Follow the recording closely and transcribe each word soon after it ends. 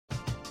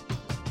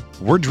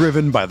We're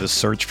driven by the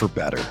search for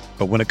better.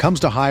 But when it comes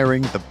to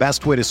hiring, the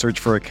best way to search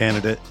for a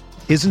candidate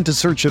isn't to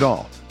search at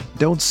all.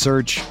 Don't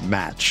search,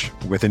 match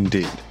with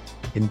Indeed.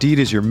 Indeed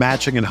is your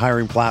matching and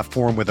hiring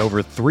platform with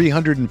over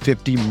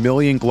 350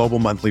 million global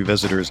monthly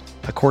visitors,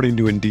 according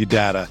to Indeed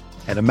data,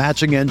 and a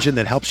matching engine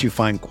that helps you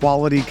find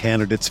quality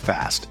candidates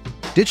fast.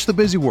 Ditch the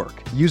busy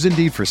work. Use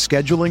Indeed for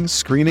scheduling,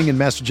 screening, and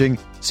messaging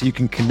so you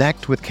can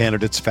connect with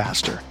candidates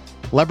faster.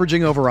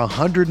 Leveraging over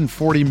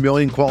 140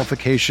 million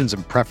qualifications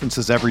and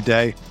preferences every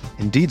day,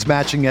 Indeed's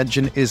matching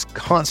engine is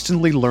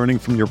constantly learning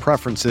from your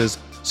preferences,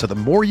 so the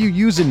more you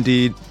use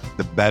Indeed,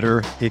 the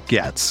better it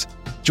gets.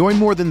 Join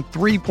more than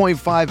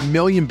 3.5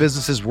 million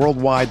businesses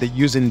worldwide that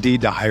use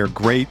Indeed to hire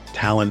great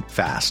talent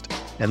fast.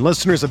 And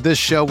listeners of this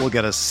show will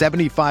get a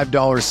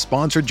 $75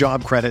 sponsored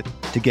job credit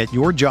to get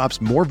your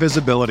jobs more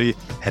visibility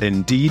at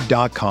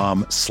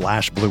Indeed.com/Blue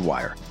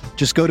Wire.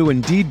 Just go to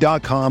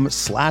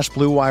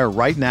Indeed.com/Blue Wire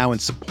right now and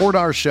support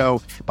our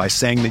show by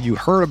saying that you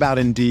heard about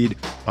Indeed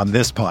on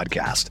this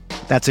podcast.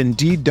 That's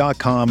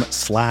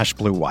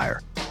Indeed.com/Blue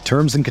Wire.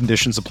 Terms and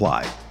conditions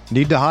apply.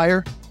 Need to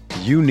hire?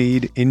 You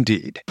need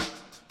Indeed.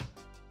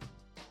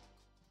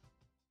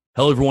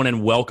 Hello, everyone,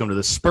 and welcome to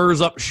the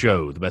Spurs Up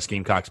Show, the best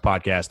Gamecocks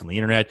podcast on the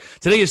internet.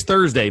 Today is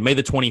Thursday, May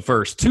the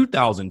 21st,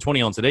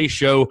 2020. On today's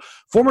show,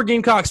 former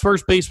Gamecocks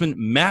first baseman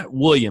Matt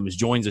Williams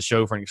joins the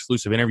show for an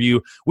exclusive interview.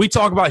 We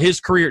talk about his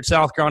career at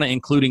South Carolina,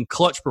 including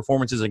clutch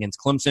performances against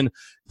Clemson,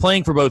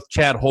 playing for both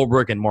Chad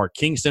Holbrook and Mark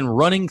Kingston,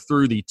 running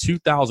through the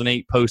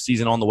 2008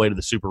 postseason on the way to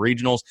the Super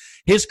Regionals,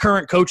 his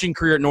current coaching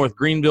career at North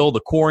Greenville,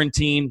 the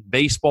quarantine,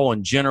 baseball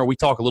in general. We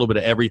talk a little bit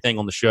of everything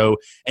on the show,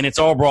 and it's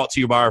all brought to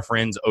you by our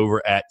friends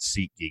over at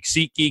SeatGeek.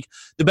 SeatGeek,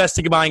 the best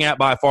ticket buying app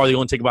by far, the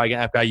only ticket buying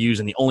app I use,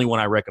 and the only one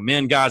I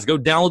recommend. Guys, go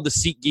download the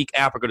SeatGeek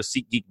app or go to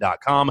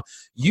SeatGeek.com.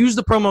 Use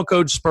the promo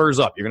code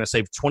SPURSUP. You're going to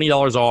save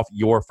 $20 off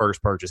your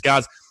first purchase.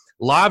 Guys,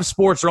 live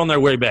sports are on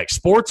their way back.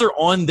 Sports are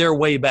on their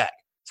way back.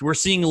 So we're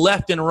seeing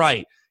left and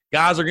right.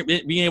 Guys are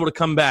being able to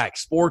come back.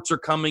 Sports are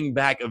coming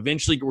back.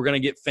 Eventually, we're going to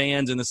get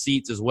fans in the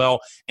seats as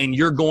well, and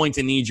you're going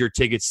to need your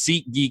tickets.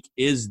 SeatGeek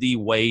is the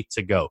way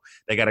to go.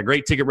 They got a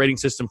great ticket rating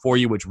system for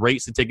you, which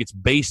rates the tickets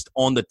based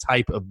on the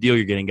type of deal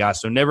you're getting,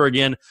 guys. So never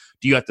again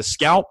do you have to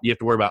scalp. You have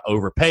to worry about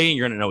overpaying.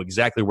 You're going to know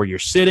exactly where you're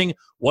sitting,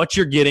 what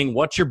you're getting,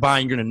 what you're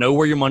buying. You're going to know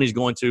where your money's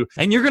going to,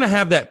 and you're going to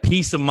have that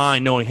peace of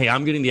mind knowing, hey,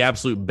 I'm getting the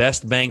absolute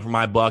best bang for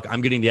my buck.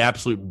 I'm getting the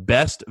absolute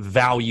best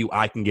value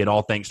I can get,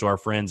 all thanks to our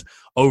friends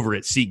over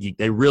at SeatGeek.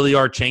 They really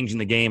are changing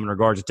the game in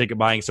regards to ticket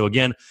buying. So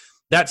again,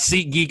 that's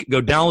SeatGeek.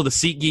 Go download the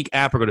SeatGeek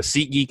app or go to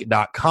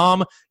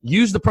SeatGeek.com.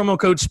 Use the promo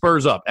code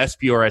SPURSUP,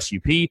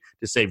 SPRSUP,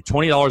 to save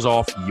 $20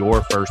 off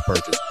your first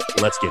purchase.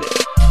 Let's get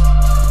it.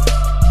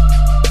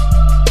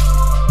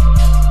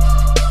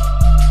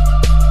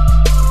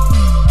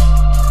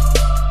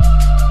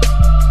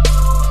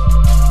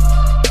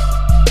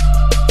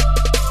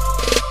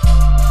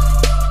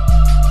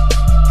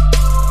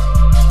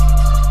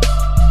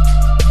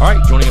 All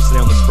right, joining us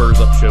today on the Spurs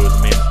Up Show is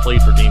a man that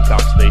played for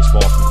Gamecocks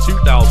baseball from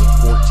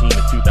 2014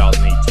 to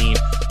 2018.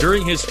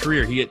 During his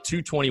career, he hit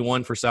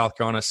 .221 for South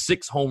Carolina,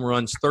 6 home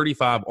runs,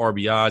 35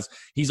 RBIs.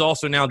 He's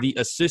also now the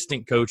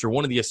assistant coach, or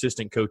one of the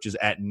assistant coaches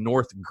at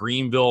North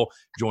Greenville,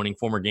 joining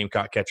former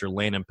Gamecock catcher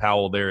Landon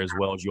Powell there as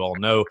well, as you all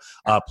know.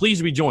 Pleased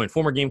to be joined,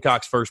 former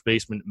Gamecocks first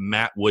baseman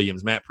Matt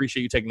Williams. Matt,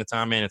 appreciate you taking the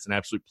time, man. It's an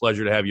absolute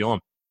pleasure to have you on.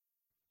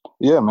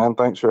 Yeah, man.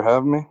 Thanks for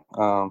having me.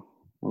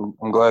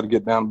 I'm glad to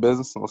get down to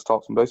business and let's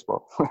talk some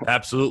baseball.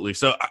 Absolutely.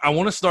 So I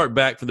want to start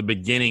back from the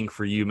beginning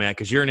for you, Matt,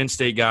 because you're an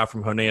in-state guy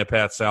from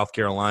Honeopath, South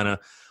Carolina.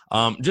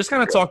 Just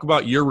kind of talk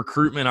about your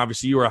recruitment.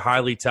 Obviously, you were a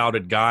highly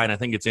touted guy, and I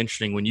think it's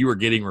interesting when you were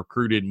getting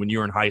recruited when you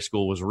were in high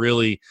school was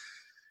really,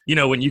 you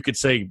know, when you could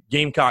say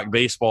Gamecock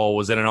baseball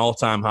was at an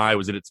all-time high,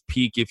 was at its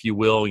peak, if you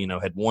will, you know,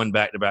 had won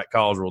back-to-back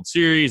College World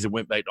Series. It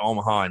went back to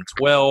Omaha in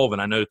 12,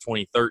 and I know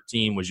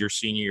 2013 was your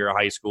senior year of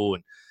high school,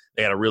 and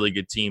they had a really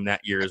good team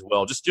that year as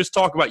well. Just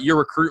talk about your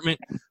recruitment.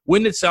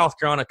 When did South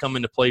Carolina come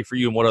into play for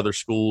you, and what other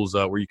schools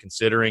were you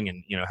considering?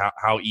 And, you know,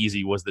 how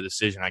easy was the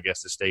decision, I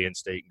guess, to stay in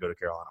state and go to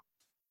Carolina?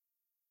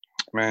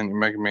 Man, you're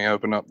making me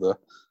open up the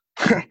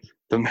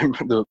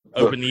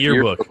open the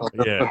yearbook.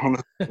 Yeah.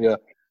 Yeah.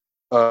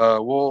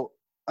 Well,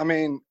 I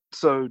mean,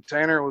 so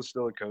Tanner was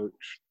still a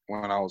coach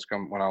when I was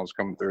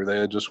coming through.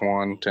 They had just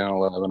won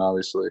 10-11,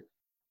 obviously.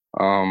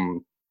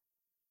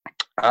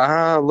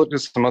 I looked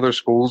at some other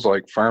schools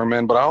like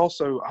Furman, but I was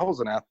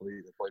an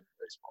athlete that played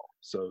baseball.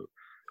 So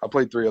I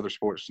played two other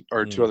sports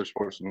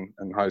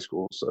in high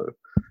school. So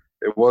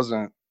it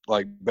wasn't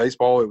like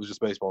baseball, it was just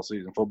baseball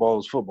season. Football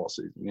was football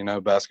season, you know,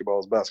 basketball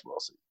was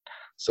basketball season.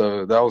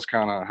 So that was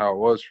kind of how it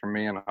was for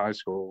me in high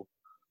school.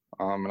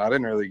 And I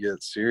didn't really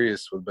get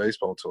serious with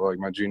baseball till like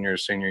my junior or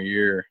senior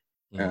year.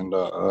 Mm-hmm. And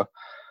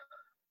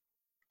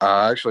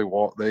I actually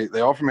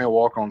they offered me a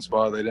walk-on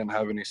spot. They didn't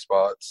have any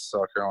spots.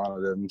 South Carolina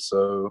didn't.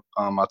 So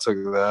I took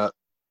that,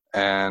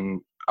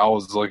 and I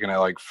was looking at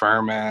like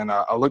Furman.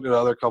 I looked at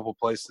other couple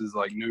places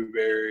like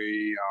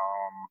Newberry,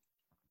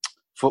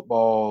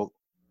 football.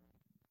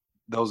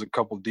 there was a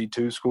couple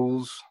D2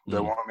 schools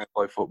that wanted me to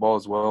play football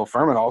as well.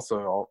 Furman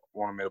also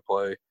wanted me to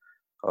play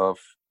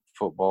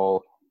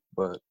football,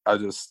 but I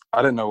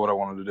didn't know what I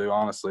wanted to do,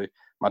 honestly.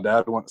 My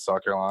dad went to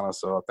South Carolina,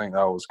 so I think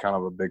that was kind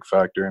of a big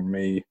factor in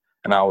me.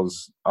 And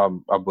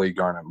I bleed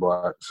garnet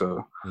black,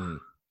 so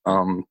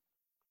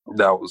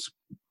that was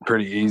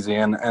pretty easy.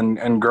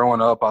 And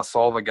growing up, I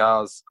saw the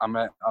guys. I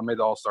made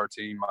the All-Star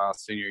team my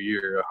senior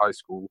year of high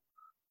school.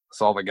 I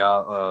saw the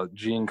guy,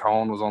 Gene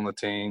Cohn was on the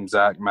team.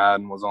 Zach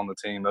Madden was on the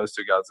team. Those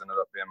two guys ended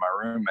up being my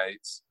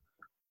roommates.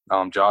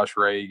 Josh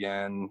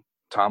Reagan,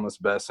 Thomas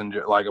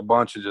Bessinger, like a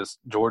bunch of just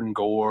Jordan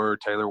Gore,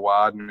 Taylor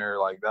Widener,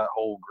 like that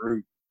whole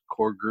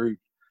core group.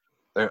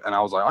 And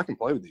I was like, I can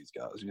play with these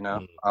guys, you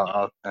know.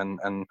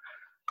 And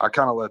I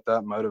kind of let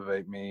that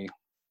motivate me,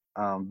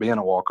 being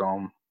a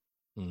walk-on.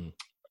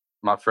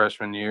 My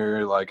freshman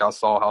year, like I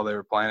saw how they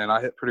were playing, and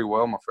I hit pretty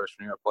well my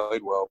freshman year. I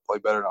played well,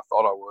 played better than I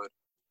thought I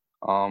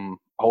would.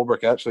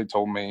 Holbrook actually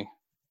told me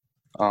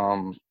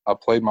I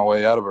played my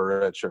way out of a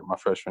red shirt my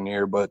freshman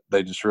year, but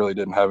they just really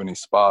didn't have any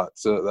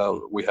spots.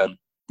 So we had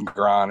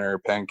Griner,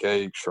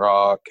 Pancake,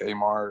 Schrock,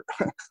 Kmart,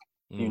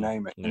 you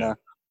name it, you know.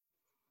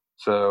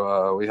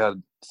 So we had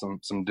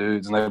some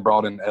dudes, and they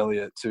brought in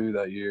Elliott too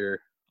that year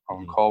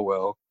on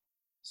Caldwell.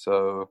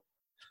 So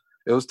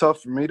it was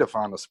tough for me to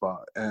find a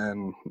spot,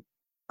 and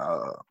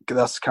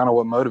that's kind of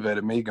what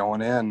motivated me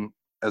going in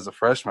as a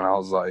freshman. I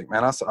was like,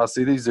 man, I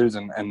see these dudes,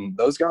 and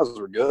those guys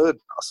were good.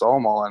 I saw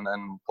them all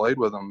and played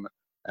with them,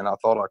 and I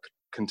thought I could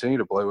continue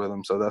to play with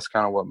them. So that's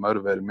kind of what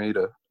motivated me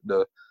to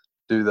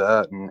do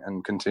that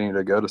and continue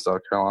to go to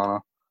South Carolina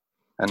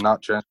and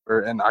not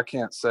transfer. And I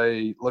can't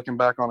say, looking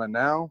back on it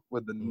now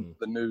with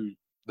the new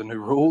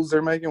rules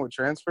they're making with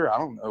transfer, I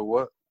don't know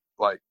what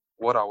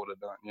I would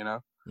have done, you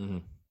know.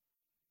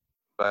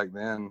 Back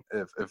then,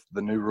 if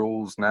the new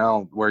rules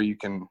now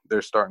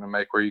they're starting to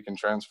make where you can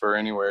transfer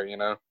anywhere, you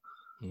know.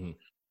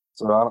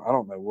 So I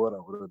don't know what I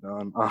would have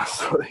done,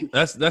 honestly.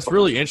 That's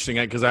really interesting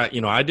because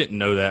I didn't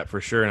know that for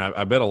sure, and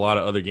I bet a lot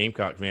of other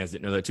Gamecock fans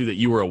didn't know that too. That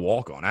you were a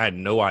walk-on. I had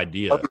no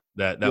idea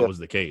that was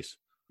the case.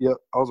 Yep,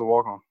 I was a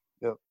walk-on.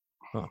 Yep.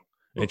 Huh.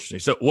 Interesting.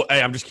 So,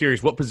 hey, I'm just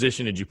curious, what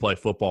position did you play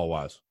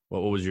football-wise?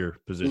 What was your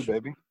position?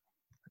 QB.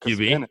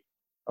 QB?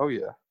 Oh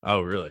yeah.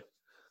 Oh really?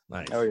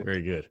 Nice. Oh yeah.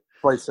 Very good.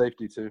 Played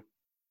safety too.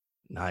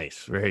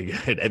 Nice. Very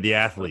good. And the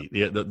athlete,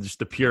 just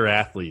the pure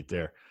athlete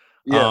there.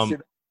 Yeah.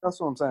 That's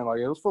what I'm saying. Like,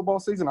 it was football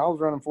season. I was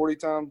running 40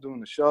 times,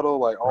 doing the shuttle,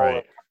 like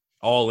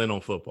all in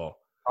on football.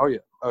 Oh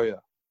yeah.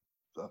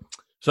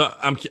 So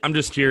I'm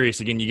just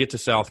curious. Again, you get to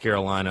South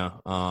Carolina.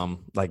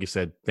 Like you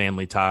said,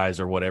 family ties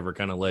or whatever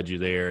kind of led you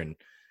there, and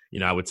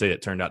I would say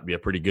it turned out to be a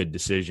pretty good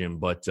decision.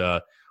 But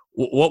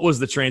what was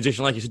the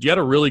transition like? You said you had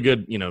a really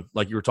good,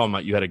 like you were talking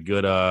about, you had a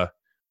good.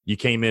 You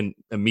came in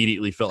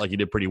immediately, felt like you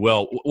did pretty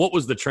well. What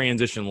was the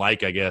transition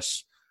like? I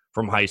guess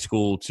from high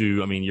school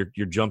to,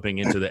 you're jumping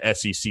into the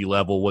SEC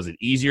level. Was it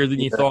easier than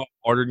you thought,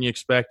 harder than you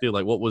expected?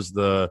 Like, what was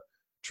the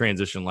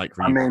transition like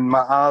for you?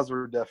 My eyes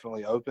were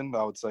definitely opened.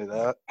 I would say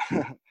that.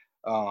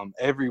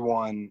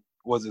 Everyone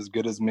was as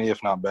good as me,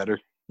 if not better,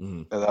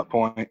 at that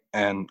point.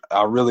 And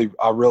I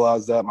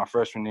realized that my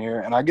freshman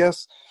year. And I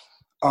guess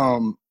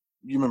you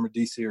remember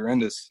DC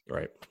Horrendous.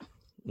 Right.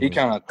 He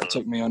kind of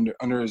took me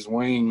under his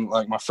wing.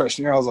 Like, my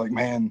freshman year, I was like,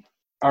 man,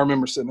 I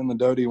remember sitting in the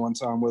Doty one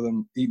time with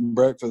him eating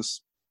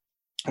breakfast.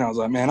 And I was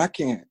like, man, I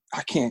can't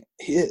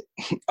hit.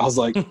 I was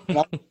like,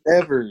 I've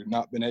ever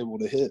not been able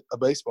to hit a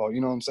baseball. You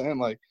know what I'm saying?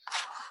 Like,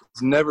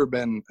 it's never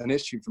been an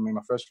issue for me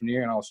my freshman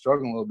year, and I was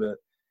struggling a little bit.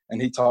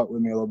 And he talked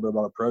with me a little bit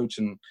about approach,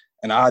 and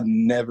I'd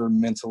never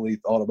mentally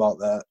thought about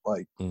that.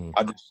 Like,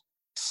 I just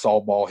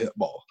saw ball, hit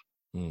ball,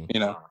 you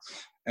know?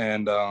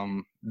 And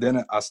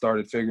then I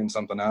started figuring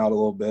something out a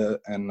little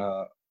bit, and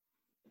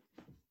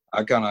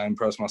I kind of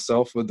impressed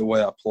myself with the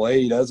way I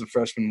played as a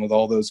freshman with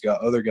all those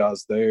other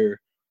guys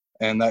there.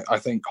 And that, I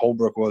think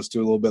Holbrook was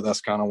too a little bit.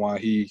 That's kind of why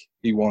he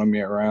wanted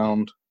me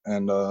around.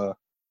 And I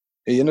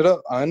ended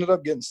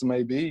up getting some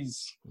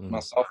ABs my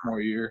sophomore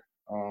year.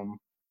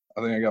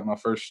 I think I got my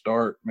first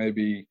start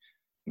maybe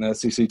in the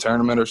SEC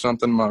tournament or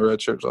something my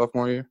redshirt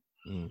sophomore year.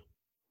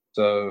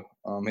 So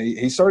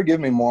he started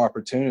giving me more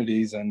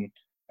opportunities, and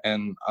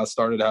I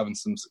started having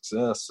some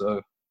success. So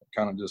it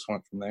kind of just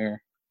went from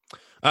there.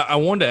 I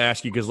wanted to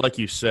ask you, because like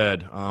you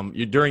said,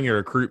 during your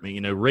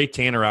recruitment, Ray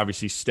Tanner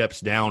obviously steps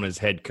down as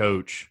head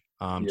coach.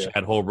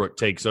 Chad Holbrook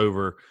takes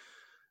over.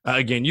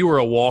 Again, you were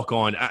a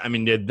walk-on.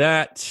 Did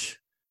that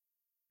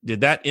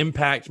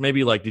impact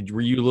maybe, like,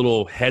 were you a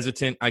little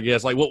hesitant, I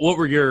guess? Like, what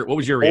was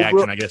your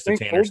reaction, I guess, to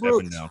Tanner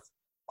stepping down?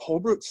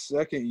 Holbrook's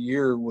second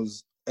year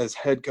as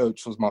head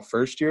coach was my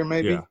first year,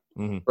 maybe,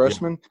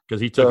 freshman.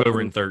 Because he took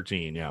over in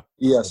 2013,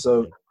 Yeah,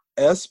 so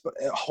it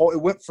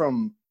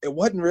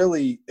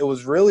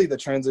was really the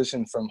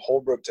transition from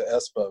Holbrook to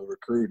ESPO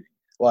recruiting.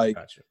 Like,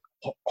 gotcha.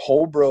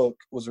 Holbrook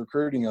was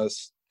recruiting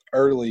us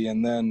early,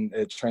 and then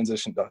it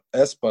transitioned to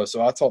ESPO.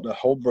 So I talked to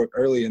Holbrook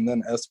early, and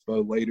then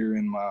ESPO later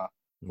in my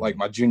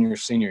my junior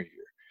senior year.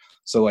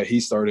 So like he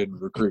started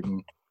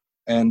recruiting,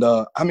 and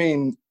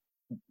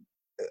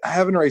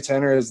having Ray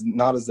Tanner as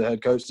not as the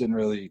head coach didn't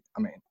really,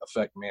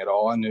 affect me at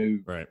all. I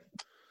knew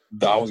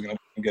that I was going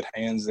to be in good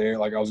hands there.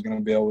 Like I was going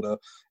to be able to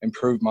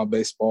improve my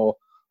baseball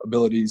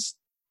abilities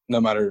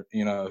no matter,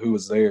 who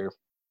was there.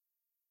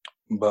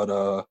 But,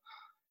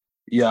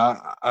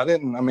 I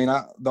didn't.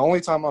 The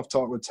only time I've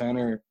talked with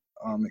Tanner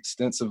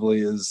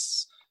extensively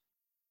is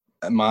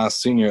at my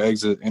senior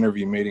exit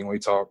interview meeting. We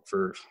talked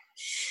for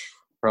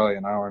probably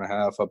an hour and a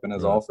half up in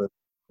his office,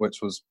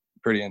 which was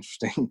pretty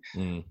interesting.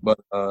 But,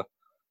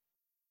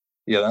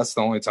 that's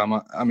the only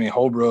time.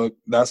 Holbrook,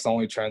 that's the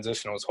only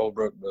transition was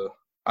Holbrook.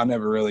 I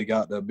never really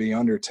got to be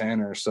under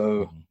Tanner,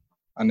 so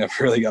I never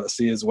really got to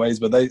see his ways.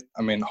 But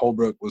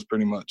Holbrook was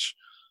pretty much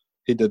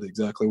 – he did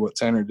exactly what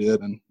Tanner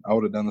did, and I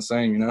would have done the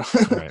same,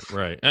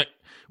 Right.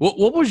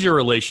 What was your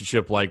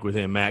relationship like with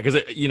him, Matt?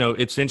 Because,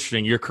 it's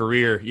interesting. Your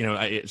career,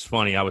 it's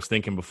funny. I was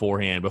thinking before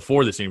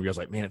this interview, I was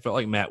like, man, it felt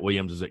like Matt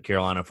Williams was at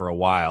Carolina for a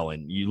while.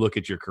 And you look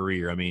at your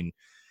career,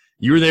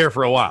 you were there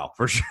for a while,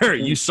 for sure.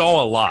 You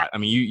saw a lot.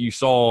 You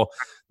saw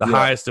the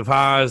highest of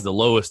highs, the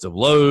lowest of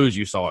lows.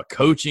 You saw a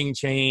coaching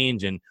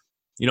change. And,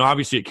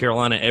 obviously at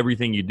Carolina,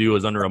 everything you do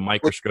is under a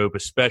microscope,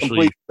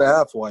 especially – complete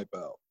staff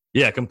wipeout.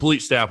 Yeah,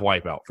 complete staff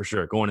wipeout for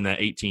sure, going in that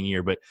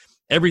 18-year. But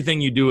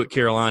everything you do at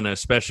Carolina,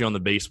 especially on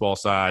the baseball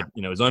side,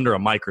 is under a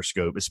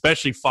microscope,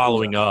 especially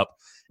following up.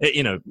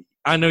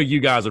 I know you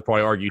guys would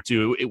probably argue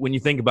too. When you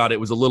think about it, it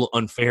was a little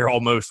unfair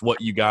almost what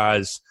you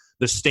guys –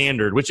 the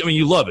standard, which,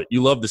 you love it.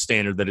 You love the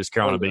standard that is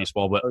Carolina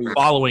baseball. But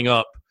following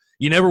up,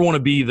 you never want to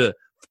be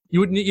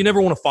you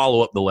never want to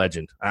follow up the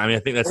legend. I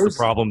think that's the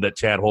problem that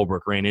Chad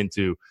Holbrook ran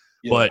into.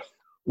 Yeah. But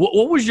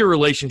what was your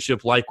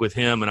relationship like with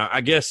him? And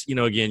I guess,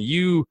 again,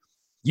 you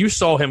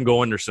saw him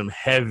go under some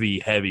heavy,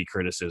 heavy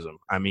criticism.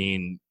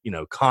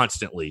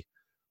 Constantly.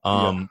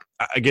 I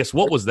guess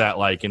what was that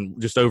like,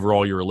 and just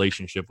overall your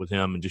relationship with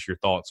him, and just your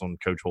thoughts on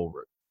Coach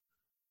Holbrook?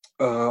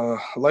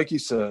 Like you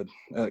said,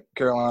 at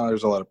Carolina,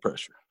 there's a lot of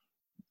pressure.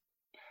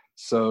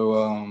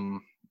 So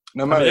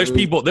no matter, there's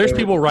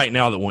people right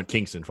now that want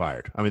Kingston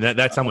fired.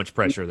 That's how much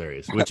pressure there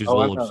is, which is a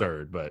little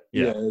absurd. But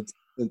yeah,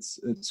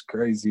 it's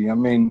crazy.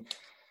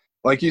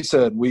 Like you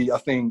said, I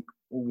think.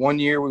 1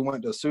 year we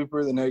went to a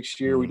super, the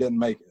next year we didn't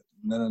make it.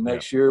 And then the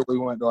next year we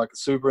went to like a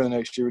super, the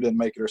next year we didn't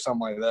make it, or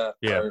something like that.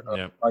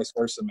 Or vice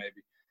versa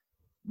maybe.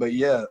 But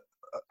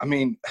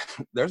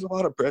there's a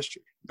lot of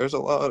pressure. There's a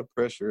lot of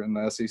pressure in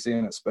the SEC,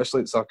 and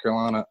especially at South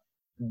Carolina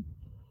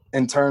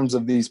in terms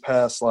of these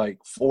past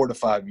 4 to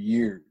 5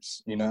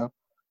 years,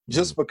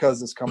 just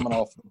because it's coming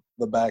off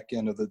the back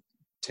end of the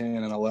 10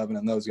 and 11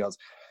 and those guys.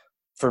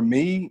 For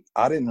me,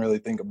 I didn't really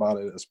think about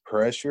it as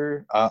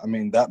pressure.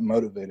 That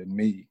motivated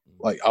me.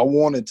 I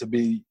wanted to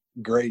be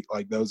great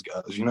like those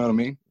guys, you know what I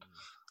mean?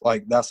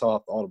 That's how I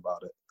thought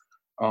about it.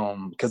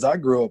 Because I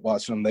grew up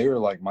watching them. They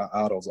were my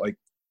idols.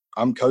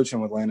 I'm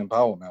coaching with Landon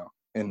Powell now,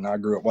 and I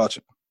grew up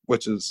watching them,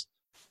 which is,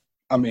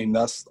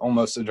 that's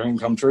almost a dream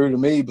come true to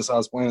me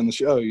besides playing the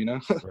show,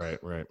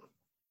 Right.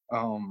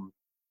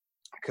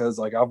 Because,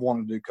 I've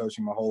wanted to do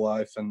coaching my whole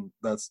life, and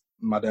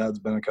my dad's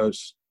been a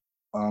coach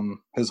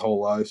his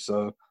whole life,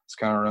 so it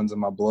kind of runs in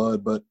my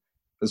blood. But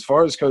as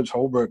far as Coach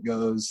Holbrook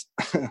goes,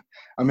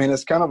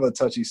 it's kind of a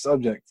touchy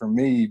subject for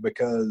me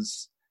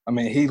because,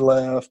 he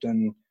left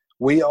and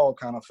we all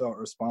kind of felt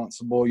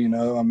responsible,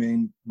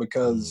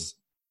 because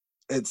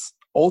it's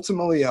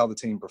ultimately how the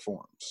team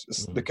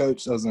performs. The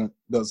coach doesn't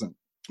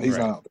he's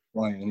not out there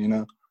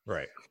playing,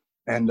 Right.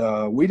 And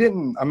we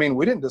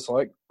didn't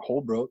dislike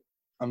Holbrook.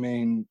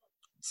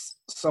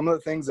 Some of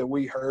the things that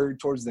we heard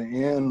towards the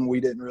end, we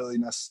didn't really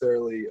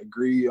necessarily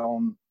agree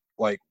on,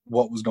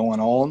 what was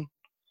going on.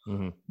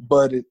 Mm-hmm.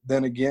 But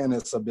then again,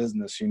 it's a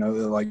business,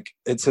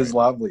 it's his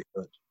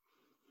livelihood.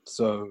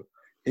 So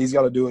he's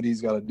got to do what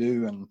he's got to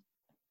do. And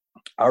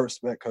I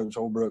respect Coach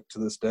Holbrook to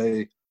this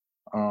day.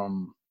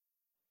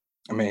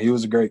 He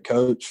was a great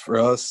coach for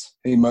us.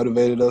 He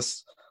motivated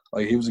us.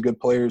 He was a good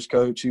players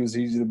coach. He was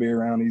easy to be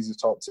around, easy to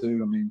talk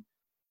to.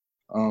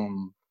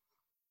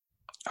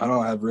 I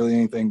don't have really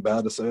anything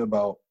bad to say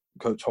about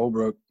Coach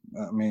Holbrook.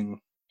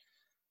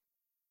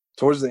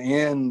 Towards the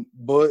end,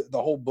 but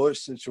the whole Bush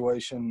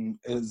situation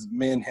is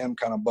me and him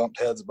kind of bumped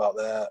heads about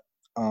that.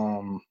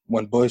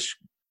 When Bush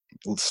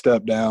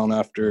stepped down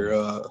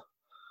after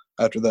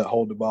that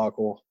whole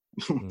debacle,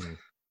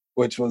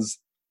 which was,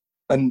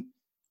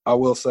 I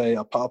will say,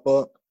 a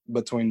pop-up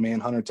between me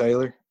and Hunter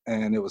Taylor,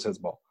 and it was his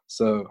ball.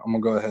 So I'm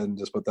going to go ahead and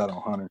just put that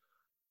on Hunter.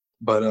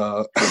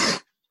 But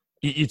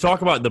you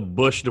talk about the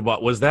Bush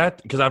debacle. Was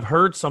that – because I've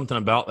heard something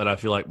about that I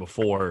feel like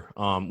before.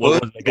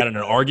 They got in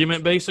an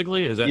argument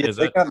basically?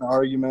 They got an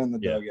argument in the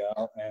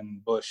dugout,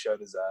 and Bush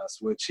showed his ass,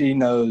 which he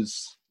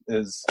knows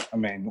is – I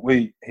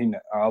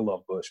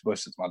love Bush.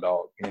 Bush is my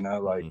dog,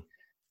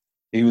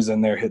 He was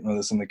in there hitting with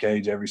us in the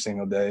cage every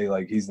single day.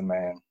 He's the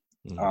man.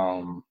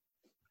 Mm-hmm.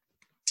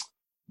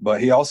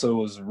 But he also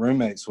was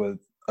roommates with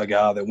a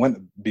guy that went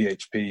to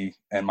BHP,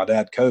 and my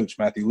dad coached,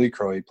 Matthew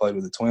Lecroy. He played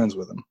with the Twins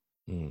with him.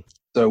 Mm-hmm.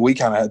 So we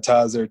kind of had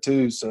ties there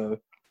too. So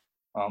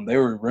they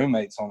were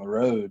roommates on the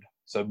road.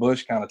 So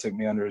Bush kind of took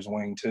me under his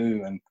wing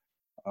too. And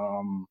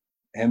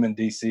him and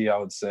DC, I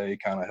would say,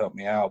 kind of helped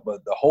me out.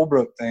 But the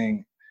Holbrook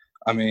thing,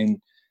 I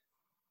mean,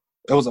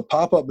 it was a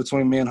pop-up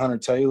between me and Hunter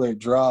Taylor. It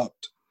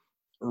dropped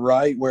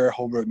right where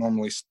Holbrook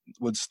normally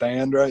would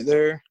stand right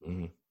there.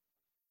 Mm-hmm.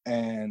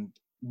 And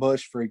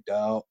Bush freaked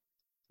out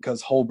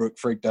because Holbrook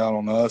freaked out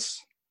on us.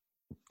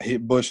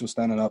 Bush was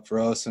standing up for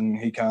us, and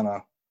he kind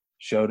of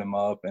showed him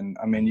up. And,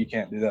 I mean, you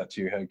can't do that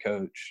to your head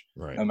coach,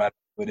 right, no matter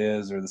who it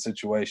is or the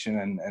situation,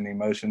 and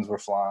emotions were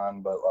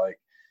flying. But, like,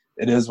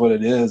 it is what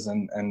it is.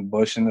 And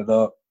Bush ended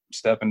up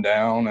stepping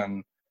down.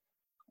 And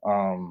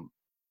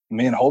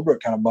me and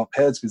Holbrook kind of bumped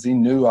heads because he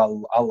knew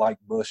I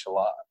liked Bush a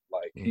lot.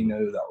 Like, he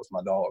knew that was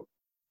my dog.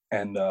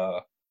 And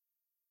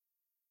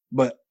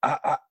but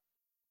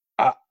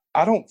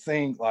I don't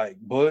think, like,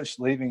 Bush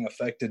leaving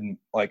affected,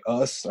 like,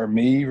 us or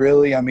me,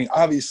 really. I mean,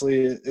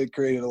 obviously it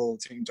created a little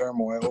team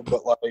turmoil,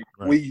 but, like,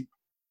 right. We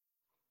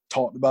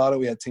talked about it.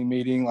 We had team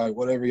meeting, like,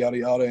 whatever, yada,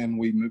 yada, and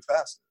we moved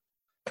past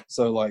it.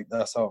 So, like,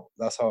 that's how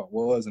it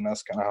was, and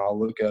that's kind of how I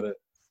look at it.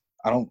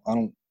 I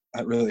don't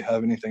really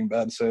have anything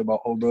bad to say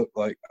about Holbrook.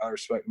 Like, I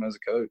respect him as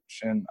a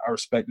coach, and I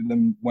respected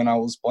him when I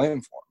was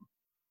playing for him.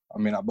 I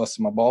mean, I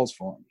busted my balls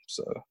for him.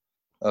 So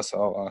that's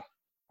how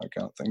I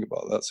kind of think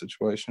about that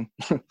situation.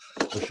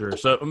 For sure.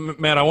 So,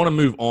 Matt, I want to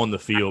move on the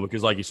field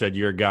because, like you said,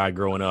 you're a guy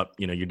growing up.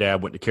 You know, your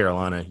dad went to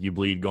Carolina. You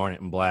bleed garnet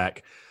and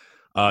black.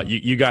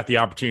 You got the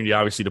opportunity,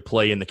 obviously, to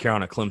play in the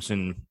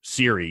Carolina-Clemson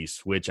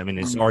series, which, I mean,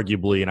 is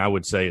arguably, and I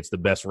would say it's the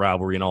best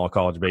rivalry in all of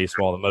college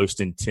baseball, the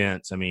most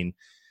intense. I mean,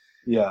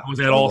 yeah, I was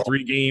at all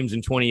three games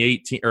in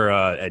 2018 or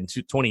in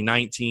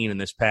 2019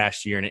 and this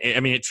past year,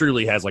 and it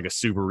truly has like a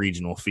super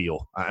regional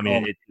feel. I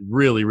mean, it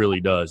really, really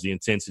does. The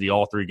intensity,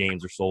 all three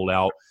games are sold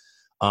out.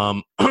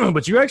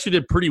 But you actually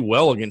did pretty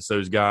well against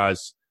those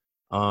guys.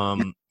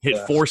 Hit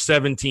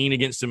 417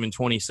 against them in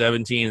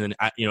 2017, and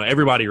then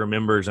everybody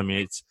remembers. I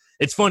mean,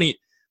 it's funny.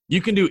 You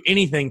can do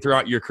anything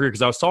throughout your career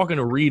because I was talking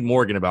to Reed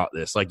Morgan about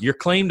this. Like, your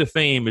claim to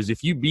fame is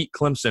if you beat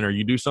Clemson or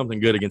you do something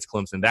good against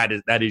Clemson,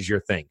 that is your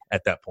thing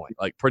at that point,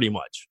 like, pretty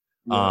much.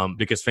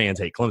 Because fans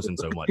hate Clemson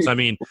so much. I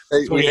mean,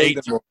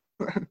 2018.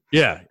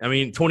 Yeah, I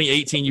mean,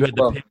 2018, you had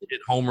the pinch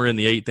hit homer in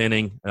the 8th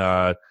inning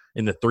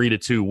in the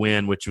 3-2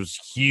 win, which was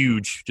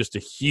huge, just a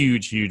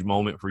huge, huge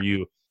moment for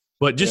you.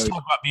 But just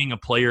talk about being a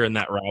player in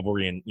that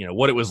rivalry and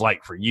what it was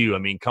like for you. I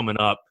mean, coming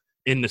up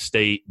in the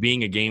state,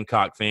 being a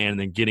Gamecock fan, and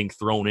then getting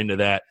thrown into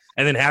that,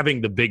 and then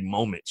having the big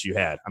moments you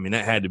had. I mean,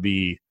 that had to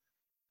be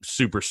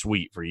super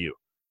sweet for you.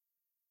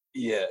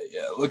 Yeah.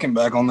 Looking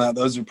back on that,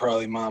 those are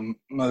probably my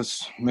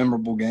most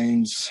memorable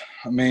games.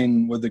 I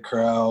mean, with the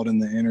crowd and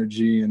the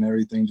energy and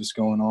everything just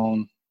going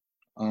on,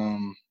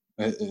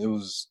 it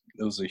was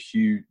a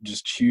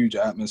huge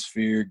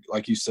atmosphere.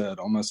 Like you said,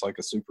 almost like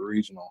a super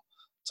regional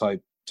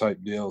type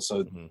deal.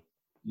 So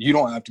you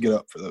don't have to get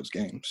up for those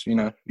games. You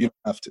don't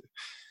have to.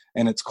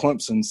 And it's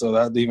Clemson, so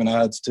that even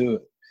adds to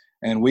it.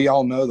 And we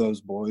all know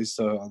those boys,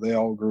 so they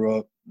all grew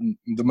up.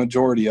 The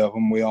majority of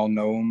them, we all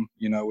know them.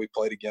 We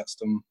played against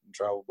them in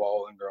travel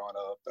ball and growing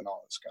up and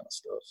all this kind of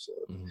stuff. So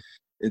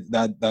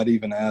that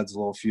even adds a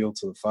little fuel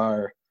to the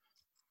fire.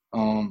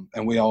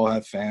 And we all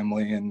have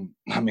family, and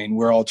I mean,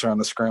 we're all trying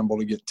to scramble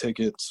to get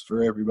tickets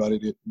for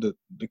everybody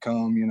to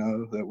come,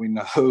 that we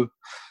know.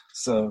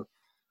 So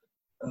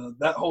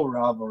that whole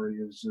rivalry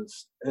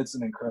is it's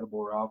an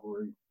incredible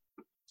rivalry.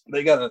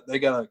 They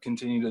gotta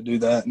continue to do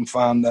that and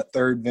find that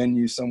third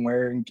venue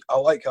somewhere. And I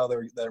like how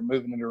they're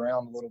moving it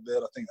around a little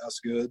bit. I think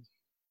that's good.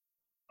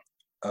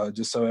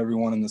 Just so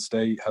everyone in the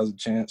state has a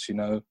chance,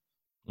 They're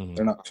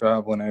not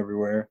traveling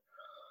everywhere.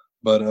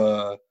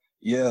 But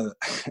yeah,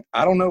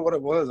 I don't know what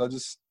it was.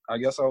 I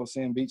guess I was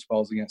seeing beach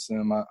balls against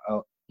them.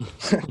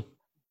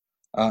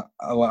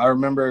 I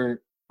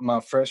remember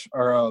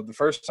the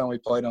first time we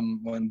played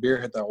them when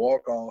Beer hit that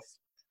walk-off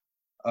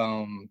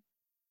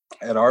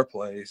at our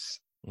place.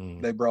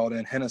 They brought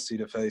in Hennessy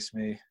to face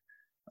me.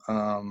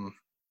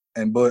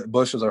 And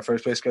Bush was our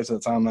first base coach at the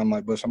time. And I'm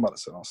like, Bush, I'm about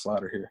to sit on a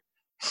slider here.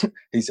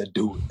 He said,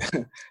 do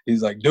it.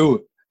 He's like, do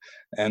it.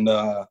 And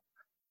I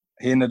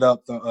ended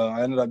up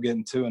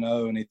getting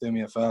 2-0, and he threw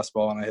me a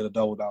fastball, and I hit a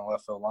double down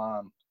left field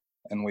line.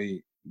 And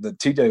the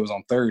TJ was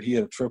on third. He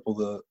had a triple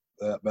the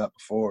at bat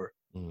before.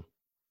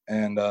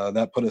 And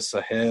that put us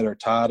ahead or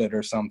tied it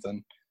or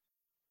something.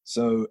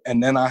 So,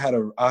 and then I had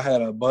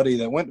a buddy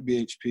that went to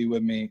BHP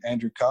with me,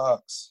 Andrew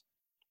Cox.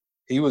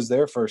 He was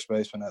their first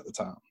baseman at the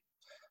time.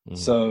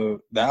 So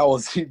that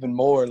was even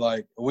more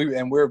like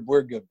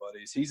we're good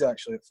buddies. He's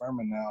actually at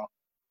Furman now.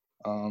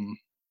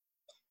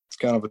 It's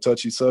kind of a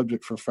touchy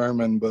subject for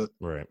Furman, but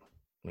right.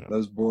 Yeah.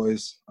 Those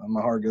boys,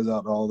 my heart goes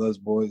out to all those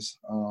boys.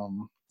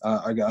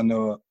 I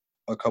know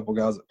a couple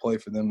guys that play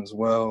for them as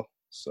well.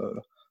 So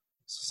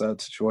it's a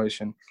sad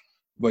situation.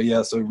 But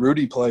yeah, so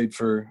Rudy played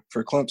for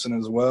Clemson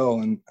as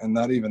well, and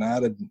that even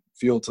added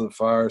fuel to the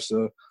fire.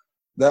 So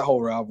that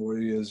whole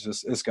rivalry is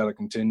it's got to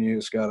continue.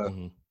 It's got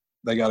to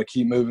they got to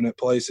keep moving at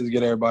places,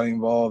 get everybody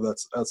involved.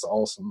 That's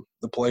awesome.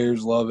 The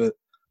players love it,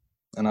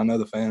 and I know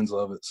the fans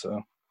love it.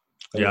 So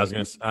Yeah,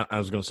 I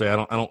was gonna say I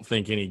don't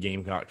think any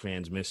Gamecock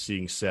fans miss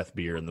seeing Seth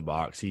Beer in the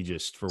box. He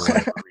just, for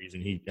whatever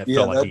reason,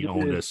 felt like he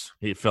owned us.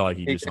 He felt like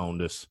he just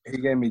owned us. He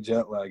gave me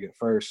jet lag at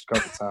first a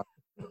couple times.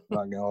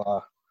 Not gonna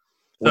lie.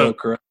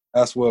 So,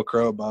 Ask Will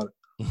Crow about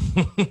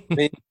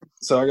it.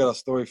 So I got a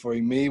story for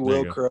you. Me,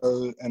 Will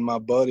Crow, and my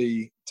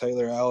buddy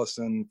Taylor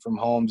Allison from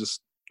home.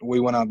 We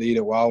went out to eat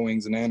at Wild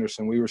Wings in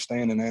Anderson. We were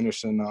staying in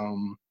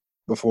Anderson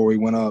before we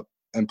went up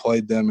and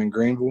played them in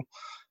Greenville.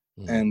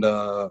 And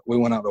we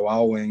went out to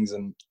Wild Wings,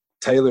 and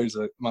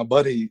my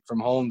buddy from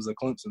home's a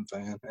Clemson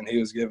fan, and he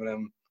was giving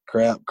him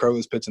crap. Crow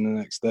was pitching the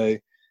next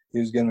day. He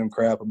was giving him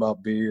crap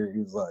about Beer.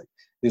 He's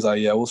like,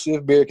 yeah, we'll see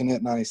if Beer can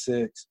hit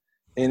 96.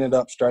 He ended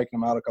up striking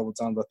him out a couple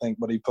times, I think,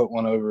 but he put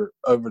one over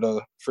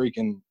the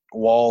freaking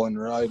wall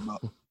and right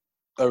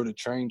over the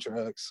train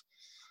tracks.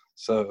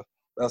 So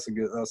that's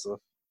a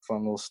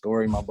fun little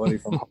story. My buddy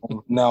from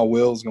home. Now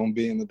Will's gonna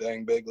be in the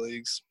dang big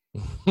leagues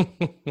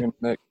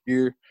next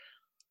year.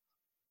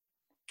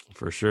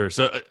 For sure.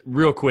 So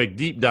real quick,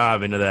 deep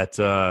dive into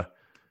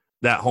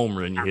that home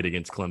run you hit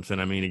against Clemson.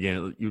 I mean,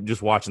 again, you're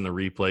just watching the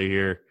replay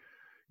here.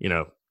 You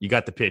know, you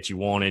got the pitch you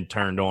wanted,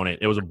 turned on it.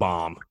 It was a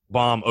bomb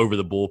over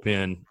the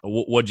bullpen.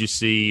 What'd you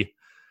see?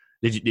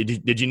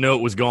 Did you know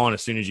it was gone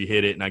as soon as you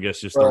hit it? And I guess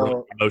just a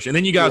little emotion. And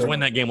then you guys win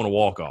that game on a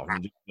walk-off.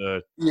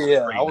 I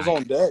was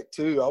on deck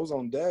too. I was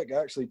on deck.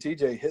 Actually,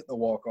 TJ hit the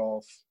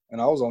walk-off,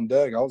 and I was on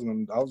deck. I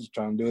was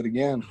trying to do it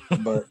again,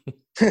 but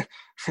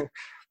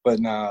but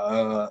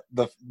nah.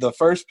 The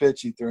first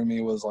pitch he threw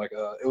me was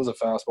it was a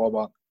fastball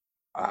about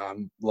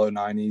low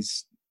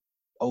 90s,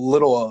 a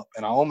little up,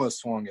 and I almost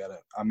swung at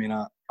it. I mean,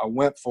 I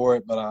went for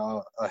it, but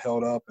I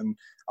held up, and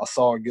I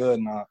saw it good,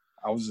 and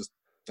I was just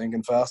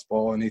thinking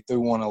fastball, and he threw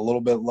one a little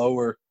bit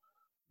lower,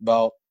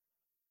 about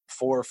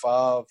 4 or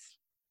 5.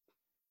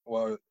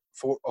 Well,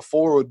 a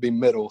 4 would be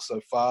middle,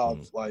 so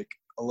 5 like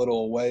a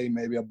little away,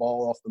 maybe a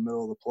ball off the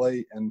middle of the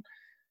plate, and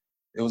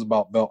it was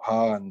about belt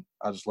high, and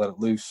I just let it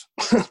loose.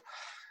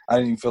 I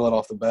didn't even feel it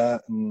off the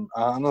bat, and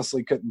I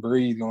honestly couldn't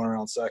breathe going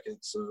around second,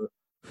 so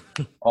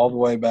all the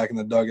way back in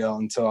the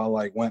dugout until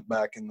I went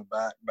back in the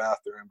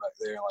bathroom back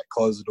there and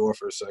closed the door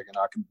for a second.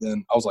 I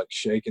was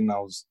shaking.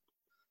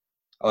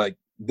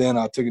 Then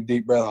I took a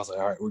deep breath. I was like,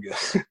 all right, we're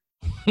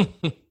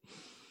good.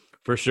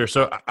 For sure.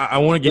 So I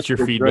want to get your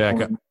feedback.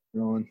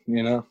 Going,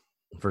 you know?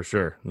 For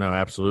sure. No,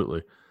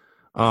 absolutely.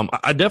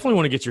 I definitely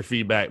want to get your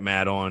feedback,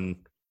 Matt, on,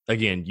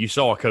 again, you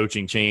saw a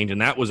coaching change,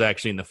 and that was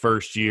actually in the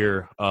first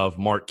year of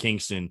Mark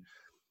Kingston.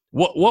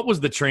 What was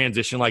the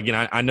transition like?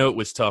 And I know it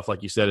was tough,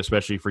 like you said,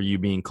 especially for you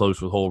being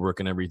close with Holbrook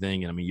and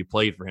everything. And, I mean, you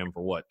played for him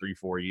for,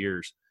 3-4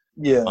 years?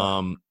 Yeah.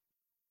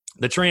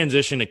 The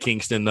transition to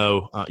Kingston,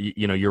 though,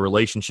 your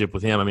relationship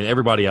with him, I mean,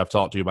 everybody I've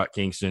talked to about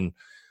Kingston,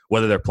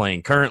 whether they're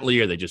playing currently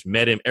or they just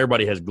met him,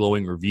 everybody has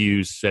glowing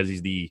reviews, says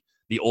he's the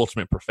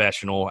ultimate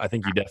professional. I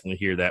think you definitely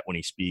hear that when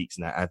he speaks,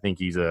 and I think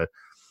he's a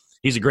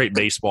great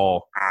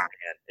baseball man,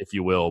 if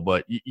you will.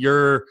 But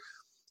your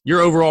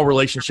overall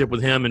relationship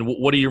with him, and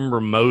what do you remember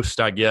most,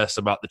 I guess,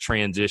 about the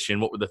transition?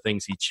 What were the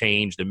things he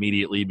changed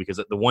immediately?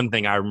 Because the one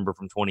thing I remember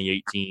from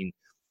 2018,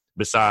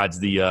 besides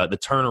the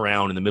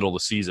turnaround in the middle of the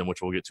season, which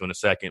we'll get to in a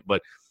second,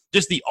 but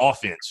just the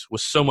offense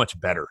was so much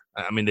better.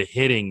 I mean, the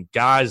hitting,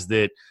 guys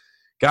that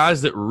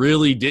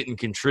really didn't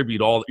contribute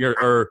all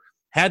or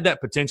had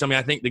that potential. I mean,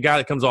 I think the guy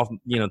that comes off,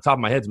 top of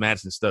my head is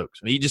Madison Stokes.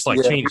 I mean, he just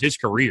changed his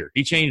career.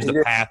 He changed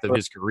the path of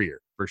his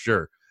career for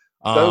sure.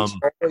 Stokes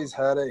always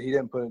had it. He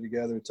didn't put it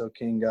together until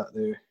King got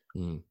there.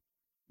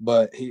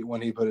 But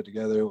when he put it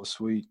together, it was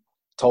sweet.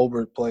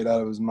 Tolbert played out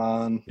of his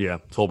mind. Yeah,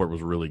 Tolbert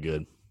was really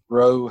good.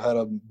 Rowe had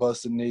a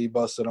busted knee,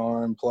 busted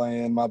arm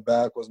playing. My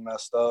back was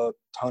messed up.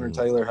 Hunter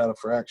Taylor had a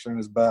fracture in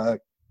his back.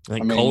 I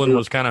think Cullen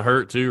was kind of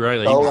hurt too, right?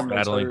 He was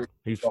battling.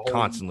 He was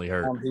constantly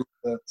hurt. He's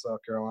at South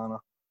Carolina.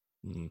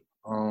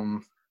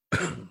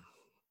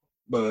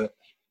 But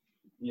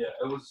yeah,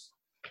 it was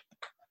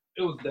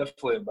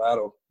definitely a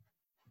battle.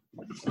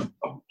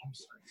 Oh, I'm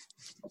sorry.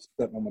 I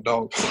stepped on my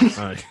dog.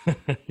 All right.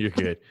 You're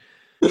good.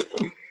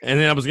 And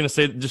then I was going to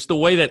say, just the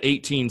way that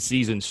 18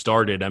 season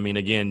started. I mean,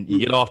 again, you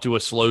get off to a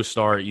slow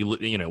start.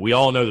 We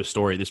all know the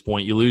story at this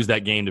point. You lose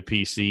that game to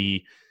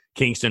PC.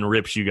 Kingston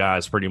rips you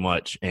guys pretty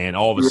much, and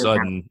all of a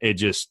sudden, it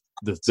just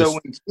the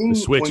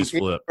switch is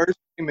flipped. First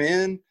came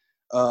in,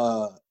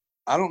 I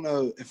don't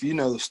know if you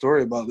know the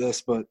story about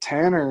this, but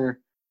Tanner,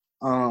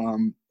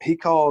 he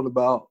called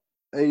about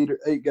eight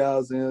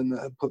guys in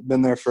that had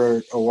been there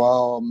for a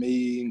while.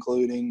 Me,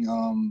 including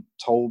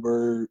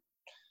Tolbert.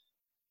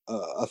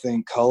 I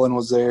think Cullen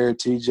was there,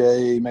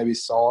 TJ, maybe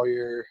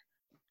Sawyer,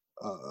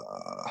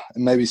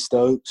 and maybe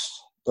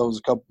Stokes. There was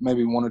a couple,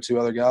 maybe one or two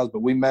other guys, but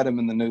we met him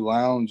in the new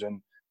lounge,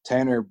 and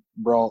Tanner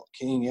brought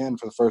King in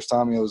for the first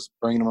time. He was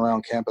bringing him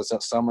around campus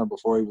that summer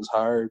before he was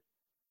hired.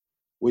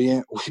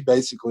 We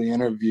basically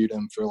interviewed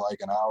him for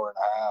an hour and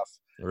a half.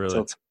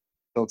 Really?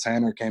 Till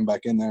Tanner came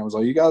back in there and was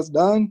like, "You guys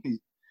done?"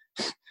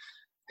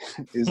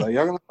 He's like,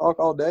 "Y'all gonna talk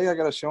all day? I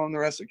gotta show him the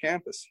rest of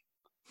campus."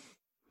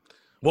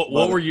 What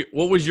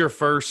was your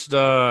first?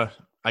 I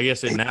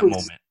guess in that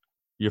moment,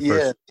 your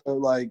first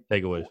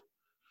takeaways.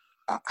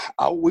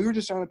 we were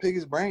just trying to pick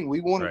his brain.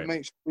 We wanted to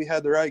make sure we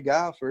had the right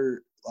guy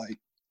for like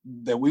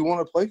that we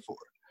want to play for.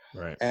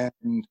 Right.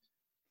 And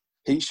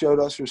he showed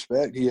us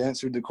respect. He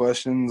answered the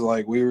questions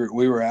like we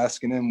were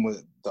asking him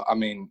with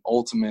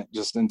ultimate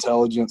just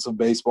intelligence of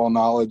baseball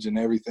knowledge and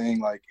everything.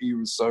 Like he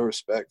was so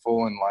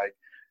respectful, and like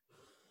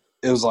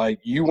it was like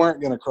you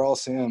weren't going to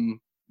cross him,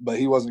 but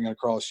he wasn't going to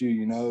cross you.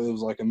 You know, it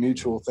was like a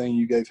mutual thing.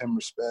 You gave him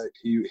respect.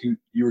 You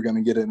were going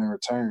to get it in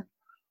return,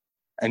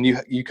 and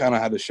you kind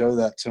of had to show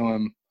that to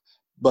him.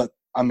 But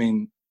I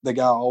mean, the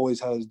guy always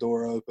had his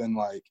door open.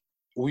 Like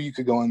you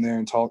could go in there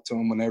and talk to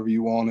him whenever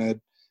you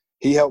wanted.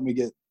 He helped me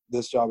get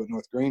this job at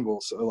North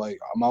Greenville, so like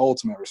my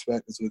ultimate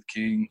respect is with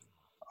King.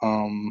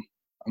 I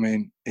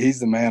mean, he's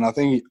the man. I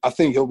think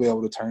he'll be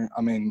able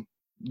to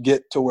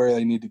get to where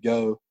they need to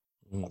go.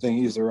 I think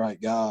he's the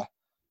right guy.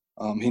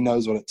 He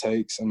knows what it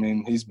takes. I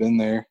mean, he's been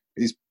there.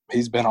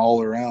 He's been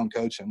all around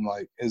coaching.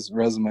 Like his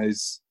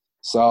resume's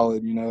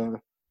solid, you know,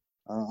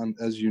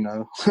 as you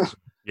know.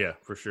 Yeah,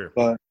 for sure.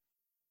 But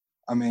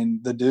I mean,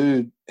 the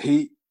dude,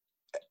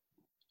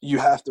 you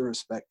have to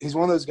respect. He's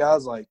one of those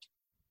guys. Like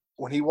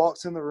when he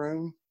walks in the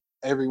room,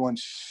 everyone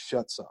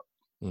shuts up,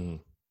 and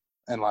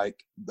like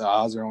the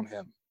eyes are on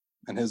him,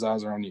 and his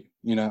eyes are on you.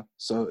 You know,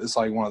 so it's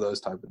like one of those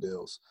type of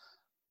deals.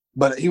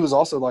 But he was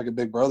also like a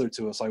big brother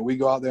to us. Like we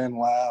go out there and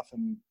laugh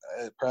and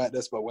at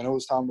practice, but when it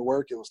was time to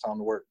work, it was time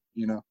to work.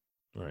 You know.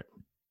 Right.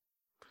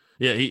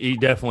 Yeah, he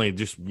definitely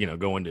just, you know,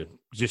 going to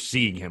just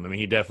seeing him. I mean,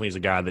 he definitely is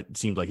a guy that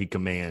seems like he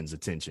commands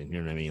attention. You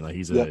know what I mean? Like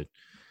he's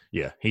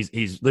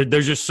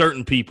there's just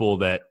certain people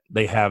that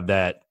they have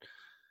that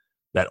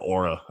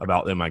aura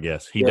about them, I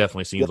guess. He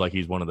definitely seems like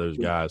he's one of those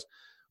guys.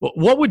 Well,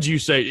 what would you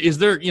say? Is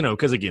there, you know,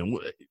 because again,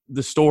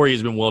 the story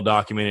has been well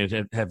documented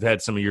and have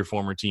had some of your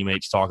former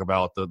teammates talk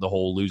about the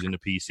whole losing to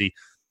PC.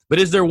 But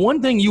is there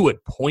one thing you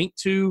would point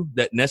to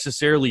that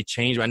necessarily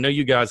changed? I know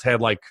you guys had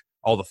like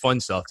all the fun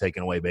stuff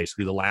taken away,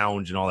 basically the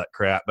lounge and all that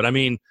crap. But I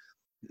mean,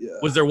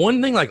 was there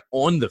one thing like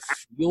on the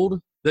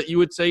field that you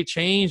would say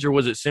changed, or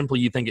was it simply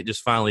you think it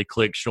just finally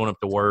clicked, showing up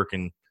to work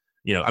and,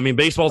 you know, I mean,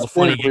 baseball's a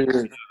funny game.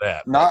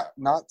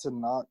 Not to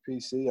knock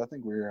PC. I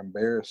think we were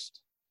embarrassed,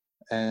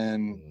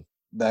 and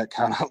that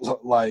kind of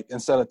looked like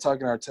instead of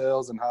tucking our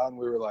tails and hiding,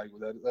 we were like,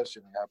 well, that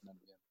shouldn't happen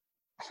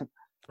again.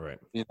 Right.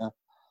 You know,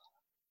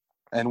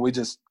 and we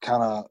just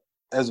kind of,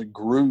 as a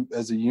group,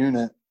 as a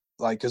unit,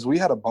 like, because we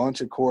had a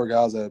bunch of core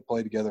guys that had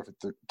played together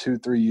for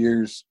 2-3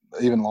 years,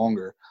 even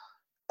longer,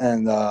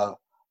 and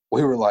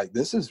we were like,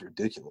 this is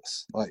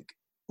ridiculous. Like,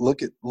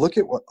 look at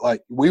what,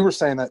 like, we were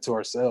saying that to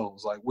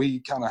ourselves. Like, we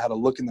kind of had a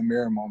look in the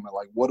mirror moment,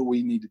 like, what do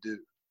we need to do?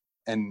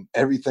 And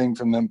everything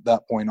from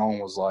that point on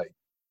was like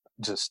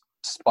just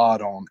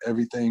spot on.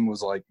 Everything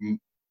was like,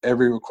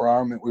 every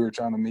requirement we were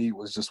trying to meet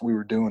was just, we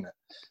were doing it.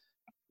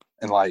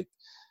 And like,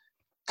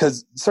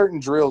 because certain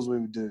drills we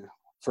would do,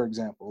 for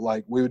example,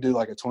 like we would do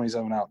like a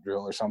 27-out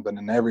drill or something,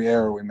 and every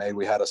error we made,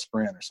 we had a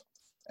sprint or something.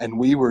 And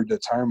we were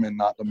determined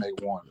not to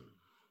make one.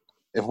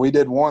 If we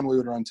did one, we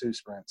would run 2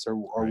 sprints or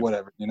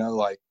whatever, you know,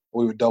 like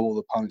we would double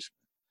the punishment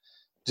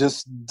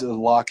just to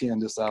lock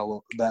in just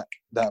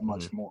that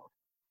much more.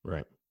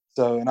 Right.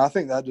 So, and I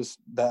think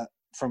that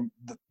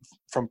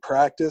from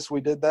practice, we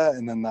did that,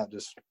 and then that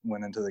just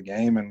went into the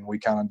game, and we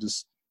kind of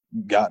just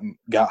got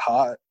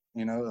hot,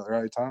 you know, at the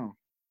right time.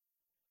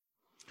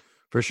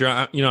 For sure.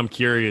 I'm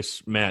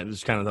curious, Matt,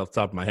 just kind of off the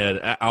top of my head.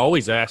 I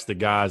always ask the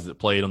guys that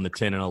played on the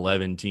 10 and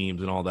 11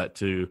 teams and all that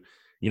too,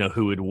 you know,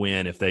 who would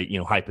win if they, you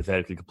know,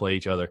 hypothetically could play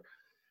each other.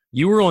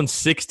 You were on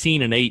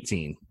 16 and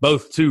 18,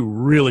 both two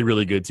really,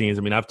 really good teams.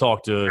 I mean, I've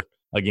talked to,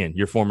 again,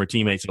 your former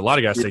teammates. A lot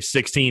of guys say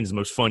 16 is the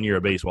most fun year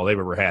of baseball they've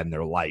ever had in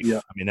their life. Yeah.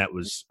 I mean, that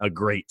was a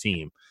great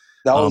team.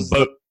 That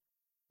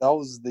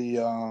was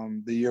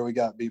the year we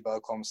got beat by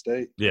Oklahoma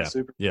State. Yeah,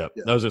 yeah.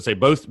 I was going to say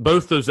both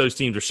those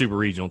teams are super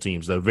regional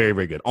teams, though. Very,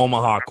 very good.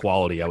 Omaha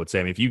quality, I would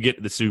say. I mean, if you get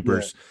to the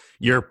supers,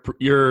 you're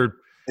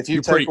if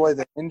you take away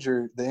the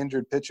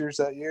injured pitchers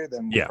that year,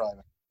 then we're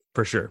probably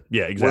for sure.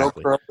 Yeah,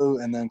 exactly. Will Crowe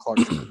and then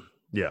Clarkson.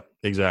 Yeah,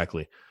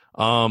 exactly.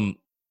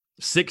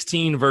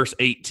 16 versus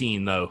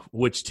 18, though.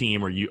 Which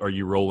team are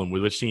you rolling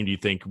with? Which team do you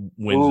think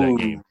wins that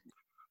game?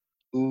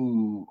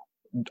 Ooh.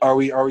 Are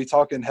we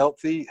talking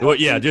healthy? Well,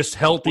 yeah, just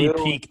healthy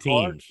peak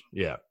teams.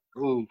 Yeah.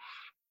 Oof.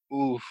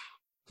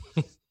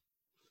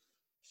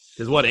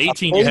 Because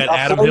 18 you had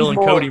Adam Hill and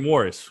Cody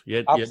Morris.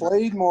 I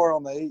played more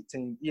on the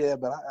 18. Yeah,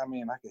 but I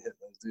mean, I could hit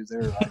those dudes. They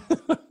were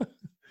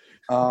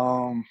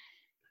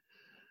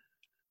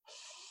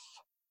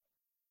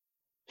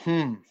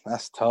like,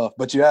 that's tough.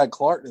 But you add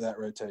Clark to that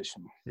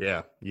rotation.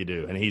 Yeah, you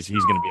do, and he's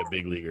going to be a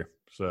big leaguer.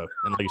 So,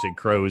 and like you said,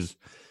 Crowe is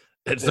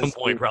at some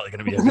point probably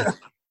going to be a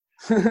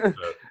big.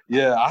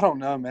 Yeah, I don't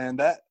know, man.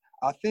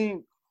 I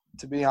think,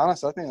 to be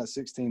honest, I think that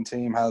 16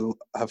 team had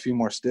a few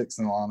more sticks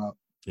in the lineup.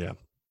 Yeah,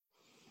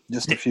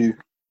 just a few.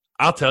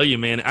 I'll tell you,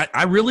 man.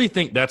 I really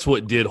think that's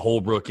what did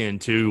Holbrook in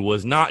too.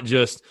 Was not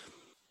just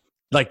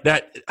like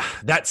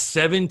that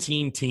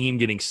 17 team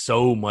getting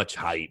so much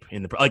hype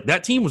in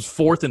that team was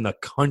 4th in the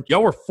country.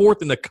 Y'all were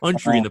 4th in the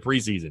country in the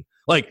preseason.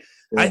 Like,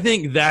 I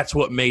think that's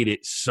what made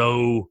it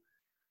so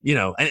you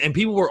know, and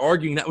people were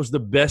arguing that was the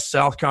best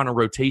South Carolina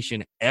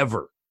rotation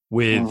ever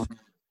with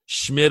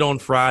Schmidt on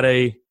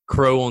Friday,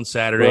 Crow on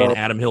Saturday, and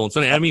Adam Hill on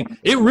Sunday. I mean,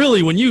 it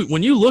really, when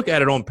you look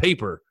at it on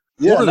paper,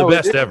 one of the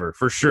best ever,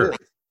 for sure.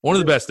 One of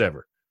the best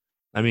ever.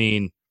 I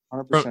mean,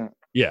 100%.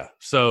 Yeah.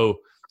 So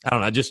I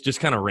don't know, just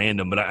kind of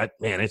random, but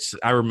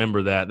I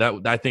remember that.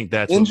 I think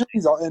that's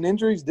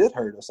injuries did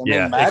hurt us. I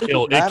mean,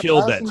 it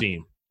killed that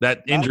team.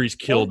 That injuries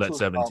killed that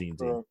 17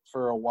 team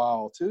for a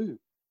while too.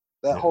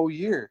 That whole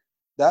year.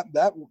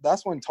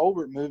 That's when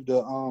Tolbert moved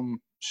to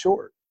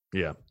short.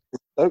 Yeah.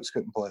 Stokes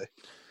couldn't play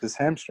his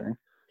hamstring.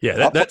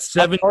 Yeah, that's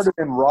 7. I started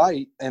in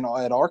right and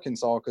at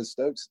Arkansas because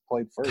Stokes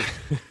played first.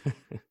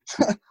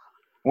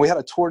 We had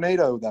a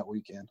tornado that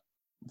weekend.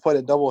 We played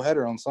a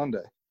doubleheader on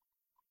Sunday.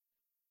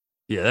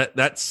 Yeah,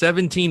 that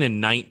 17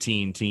 and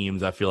 19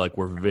 teams, I feel like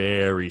were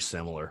very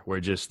similar. Where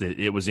just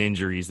it was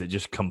injuries that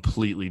just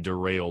completely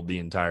derailed the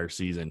entire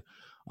season.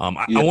 I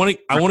want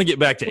to get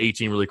back to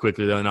 18 really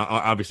quickly though, and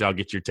obviously I'll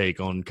get your take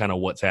on kind of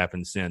what's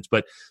happened since.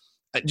 But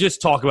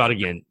just talk about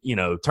again, you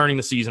know, turning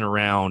the season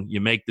around.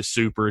 You make the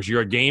Supers.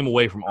 You're a game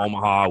away from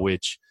Omaha,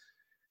 which,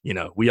 you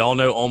know, we all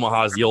know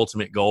Omaha is the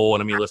ultimate goal.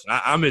 And I mean, listen,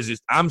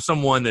 I'm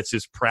someone that's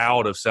just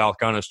proud of South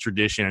Carolina's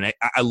tradition, and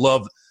I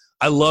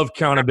love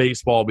Carolina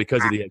baseball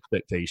because of the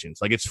expectations.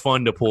 Like, it's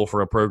fun to pull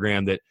for a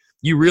program that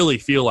you really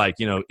feel like,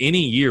 you know,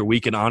 any year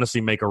we can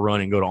honestly make a run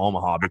and go to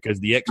Omaha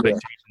because the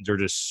expectations are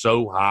just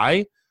so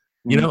high.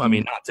 You know, I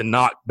mean, not to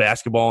knock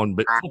basketball and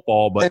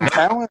football, but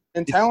talent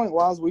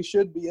wise, we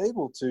should be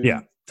able to.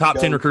 Yeah, top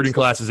 10 recruiting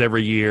classes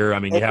every year. I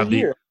mean, you have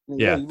the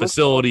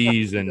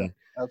facilities and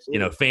you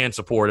know, fan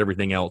support,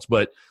 everything else,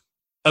 but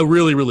a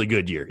really, really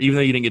good year. Even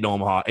though you didn't get to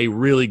Omaha, a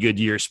really good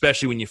year,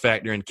 especially when you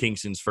factor in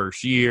Kingston's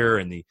first year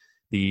and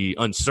the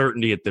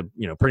uncertainty at the,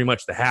 you know, pretty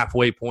much the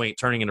halfway point,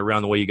 turning it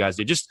around the way you guys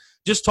did. Just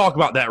talk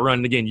about that run.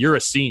 And again, you're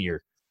a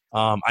senior.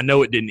 I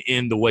know it didn't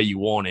end the way you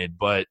wanted,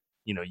 but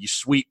you know, you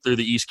sweep through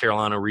the East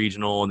Carolina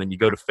Regional, and then you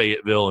go to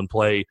Fayetteville and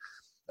play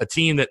a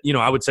team that, you know,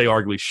 I would say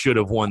arguably should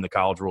have won the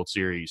College World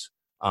Series.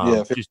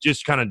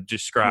 Just kind of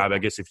describe, I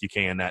guess, if you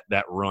can,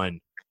 that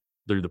run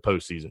through the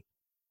postseason.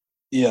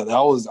 Yeah,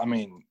 that was, I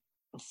mean,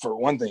 for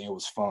one thing, it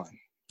was fun.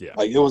 Yeah.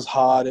 Like, it was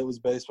hot. It was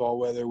baseball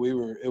weather.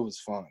 It was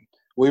fun.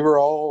 We were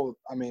all,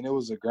 I mean, it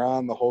was a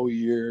grind the whole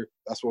year.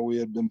 That's what we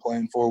had been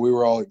playing for. We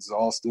were all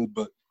exhausted,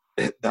 but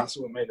that's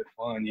what made it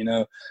fun, you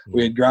know.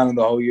 We had grinded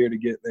the whole year to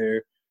get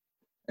there.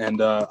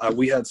 And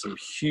we had some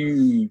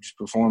huge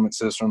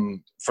performances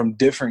from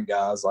different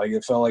guys. Like,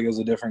 it felt like it was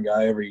a different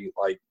guy every,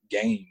 like,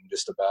 game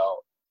just about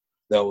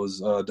that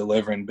was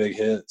delivering big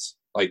hits.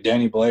 Like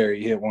Danny Blair,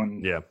 he hit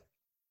one. Yeah.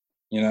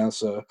 You know,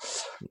 so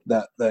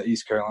that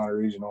East Carolina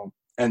Regional.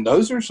 And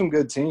those are some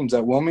good teams.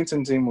 That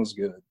Wilmington team was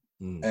good.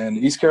 And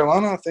East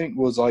Carolina, I think,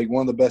 was, like,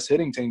 one of the best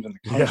hitting teams in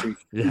the country.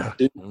 Yeah.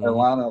 Duke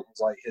Carolina was,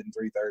 like, hitting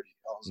 330.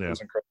 It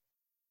was incredible.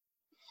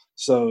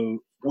 So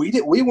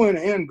we went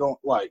in going,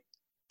 like,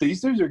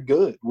 these dudes are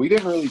good. We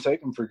didn't really take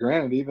them for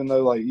granted, even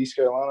though, like, East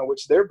Carolina,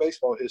 which their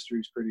baseball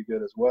history is pretty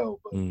good as well.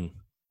 But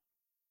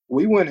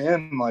we went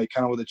in, like,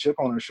 kind of with a chip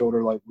on our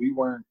shoulder. Like, we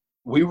were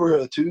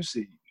a 2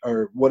 seed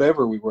or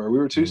whatever we were. We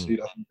were 2 seed,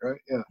 I think, right?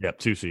 Yeah. Yep,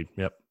 2 seed.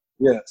 Yep.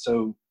 Yeah.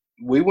 So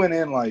we went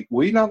in like,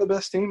 we're not the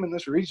best team in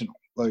this regional.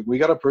 Like, we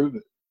got to prove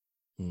it.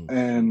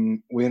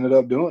 And we ended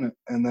up doing it.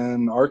 And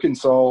then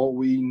Arkansas,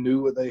 we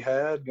knew what they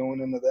had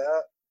going into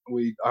that.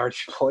 We already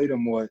played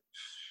them, 4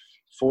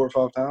 or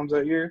 5 times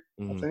that year,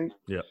 I think.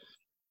 Yeah.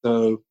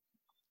 So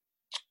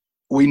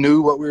we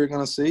knew what we were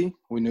going to see.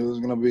 We knew it was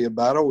going to be a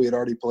battle. We had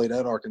already played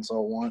at Arkansas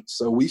once.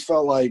 So we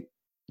felt like,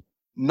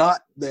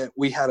 not that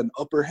we had an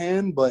upper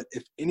hand, but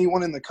if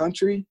anyone in the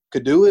country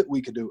could do it,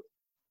 we could do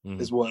it,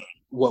 is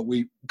what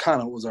we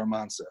kind of was our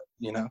mindset,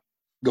 you know,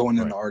 going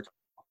into Arkansas.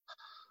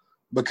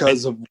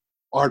 Because of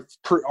our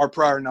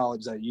prior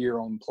knowledge that year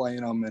on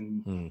playing them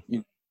and you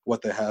know,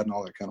 what they had and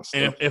all that kind of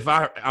stuff. And if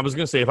I was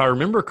going to say, if I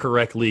remember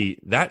correctly,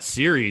 that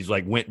series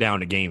like went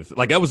down to games.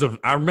 Like, that was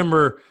I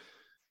remember.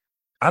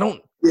 I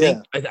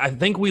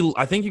think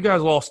you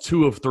guys lost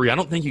 2 of 3. I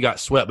don't think you got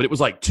swept, but it was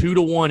like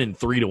 2-1 and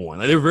 3-1.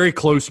 Like, they were very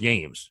close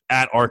games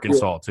at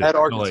Arkansas too. At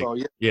Arkansas,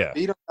 like, yeah.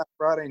 Beat them that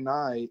Friday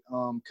night.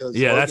 Because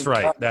that's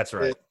right. That's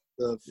right.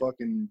 The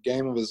fucking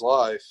game of his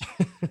life.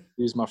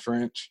 Use my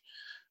French.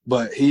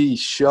 But he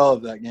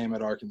shoved that game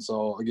at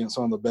Arkansas against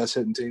one of the best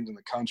hitting teams in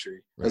the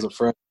country as a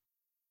freshman.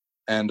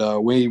 And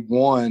we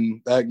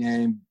won that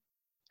game,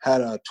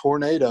 had a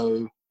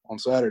tornado on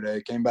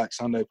Saturday, came back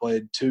Sunday,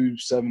 played 2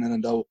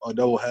 7-inning a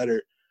doubleheader,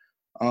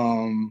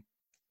 and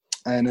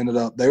ended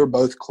up – they were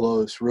both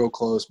close, real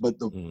close. But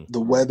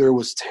the weather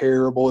was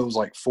terrible. It was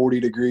like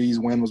 40 degrees.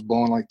 Wind was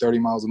blowing like 30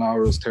 miles an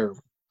hour. It was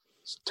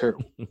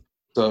terrible.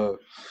 So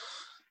 –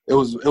 It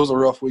was a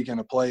rough weekend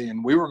to play,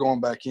 and we were going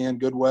back in,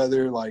 good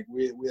weather. Like,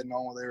 we had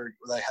known what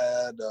they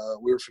had.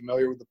 We were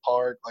familiar with the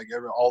park, like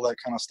all that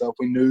kind of stuff.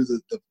 We knew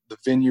that the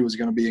venue was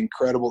going to be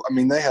incredible. I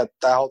mean, they had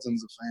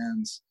thousands of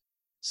fans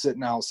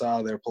sitting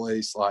outside their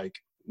place, like,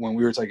 when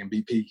we were taking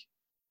BP.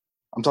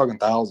 I'm talking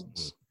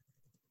thousands.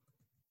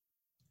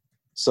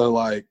 So,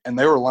 like, and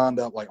they were lined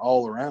up, like,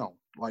 all around.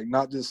 like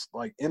not just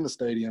like in the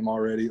stadium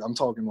already. I'm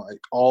talking like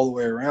all the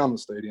way around the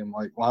stadium,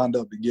 like lined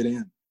up to get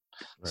in.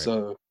 Right.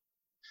 So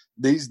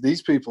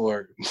these people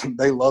are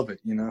they love it,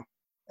 you know,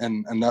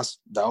 and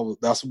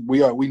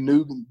we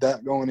knew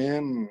that going in.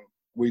 And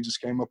we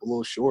just came up a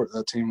little short.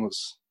 That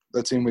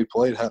team we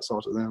played. Hats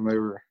off to them. They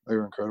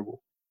were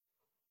incredible.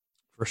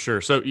 For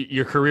sure. So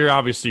your career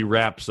obviously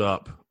wraps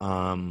up,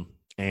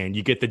 and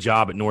you get the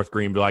job at North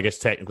Greenville. I guess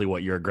technically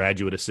you're a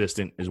graduate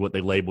assistant is what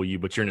they label you,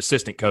 but you're an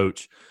assistant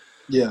coach.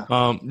 Yeah.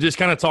 Just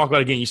kind of talk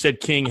about, again, you said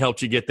King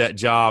helped you get that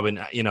job.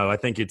 And, you know, I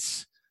think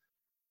it's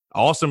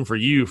awesome for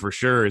you for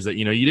sure is that,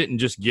 you know, you didn't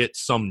just get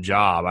some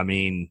job. I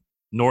mean,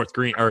 North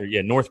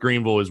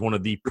Greenville is one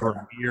of the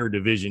premier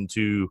Division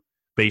II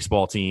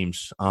baseball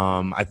teams.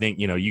 I think,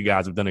 you know, you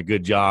guys have done a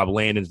good job.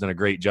 Landon's done a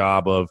great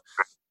job of,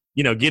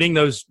 you know, getting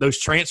those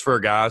transfer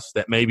guys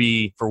that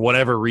maybe for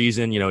whatever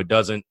reason, you know, it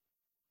doesn't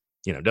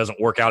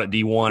work out at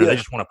D1 and they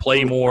just want to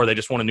play more. They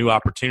just want a new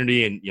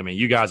opportunity. And I mean,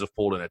 you guys have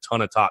pulled in a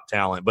ton of top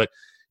talent, but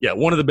yeah,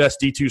 one of the best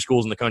D2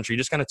 schools in the country.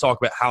 Just kind of talk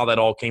about how that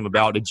all came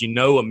about. Did you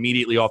know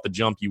immediately off the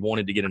jump you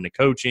wanted to get into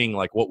coaching?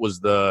 Like what was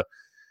that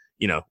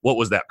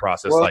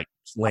process like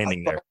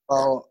landing there?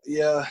 Oh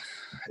yeah,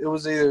 it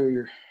was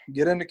either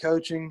get into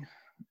coaching,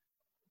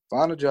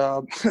 find a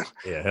job.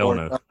 Yeah, hell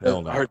no.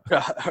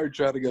 Or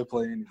try to go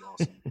play any ball.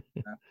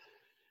 You know?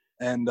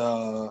 And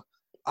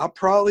I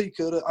probably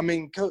could have. I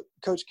mean,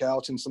 Coach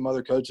Couch and some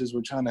other coaches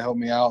were trying to help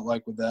me out,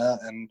 like with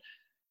that, and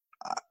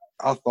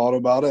I thought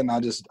about it, and I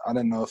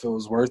didn't know if it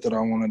was worth it. I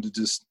wanted to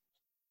just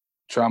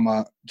try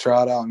it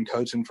out in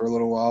coaching for a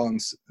little while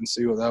and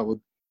see what that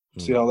would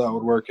see how that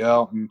would work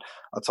out. And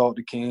I talked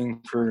to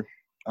King for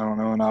I don't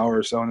know an hour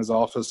or so in his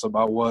office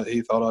about what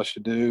he thought I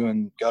should do,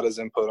 and got his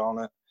input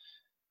on it.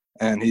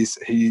 And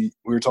we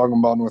were talking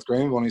about North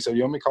Greenville, and he said,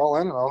 "You want me to call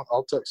in, and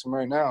I'll text him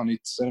right now." And he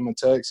sent him a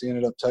text. He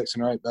ended up texting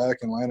right back,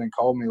 and Landon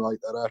called me like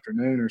that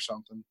afternoon or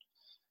something.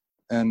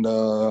 And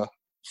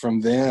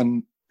from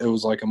then, it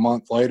was like a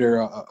month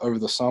later. Over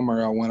the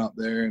summer, I went up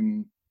there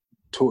and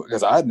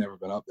because I had never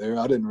been up there.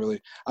 I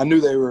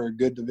knew they were a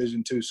good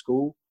Division II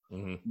school,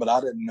 but I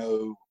didn't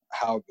know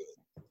how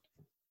good.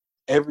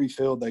 Every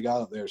field they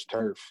got up there is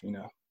turf, you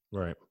know.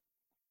 Right.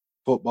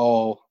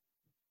 Football,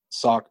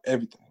 soccer,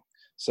 everything.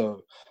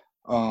 So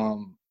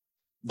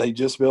they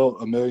just built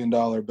 $1 million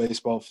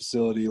baseball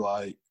facility,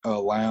 like a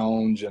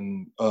lounge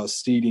and a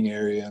seating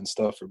area and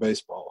stuff for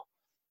baseball.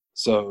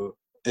 So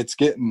it's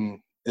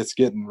getting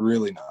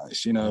really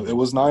nice. You know, it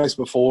was nice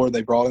before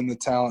they brought in the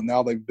talent.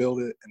 Now they've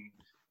built it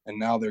and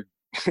now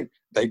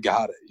they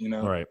got it, you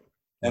know. Right.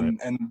 And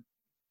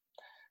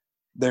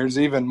there's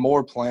even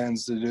more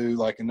plans to do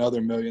like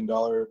another $1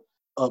 million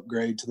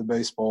upgrade to the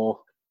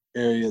baseball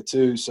area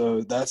too.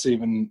 So that's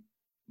even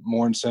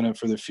more incentive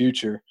for the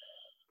future.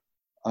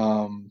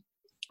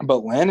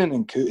 But Landon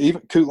and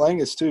even Coot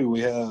Langus too.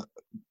 We have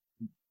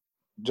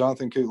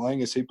Jonathan Coot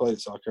Langus. He played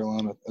at South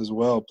Carolina as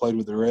well. Played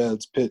with the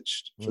Reds.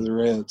 Pitched for the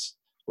Reds.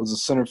 Was a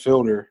center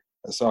fielder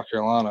at South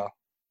Carolina.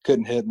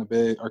 Couldn't hit in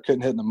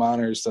the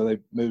minors, so they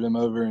moved him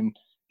over, and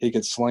he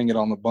could sling it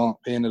on the bump.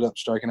 He ended up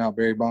striking out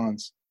Barry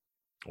Bonds.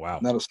 Wow,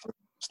 not a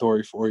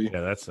story for you.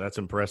 Yeah, that's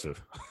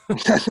impressive.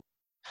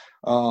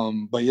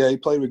 But yeah, he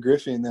played with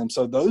Griffey and them.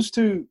 So those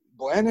two,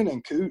 Landon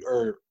and Coot,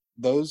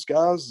 those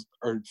guys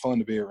are fun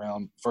to be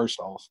around. First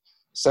off,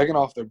 second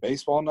off, their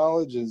baseball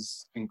knowledge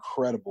is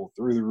incredible,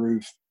 through the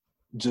roof,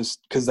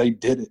 just because they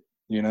did it.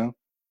 You know,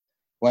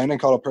 Landon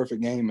caught a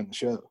perfect game in the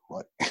show.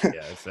 Like,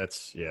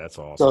 that's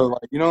awesome. So,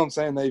 like, you know what I'm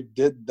saying?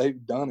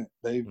 They've done it.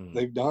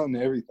 They've done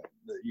everything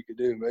that you could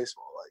do in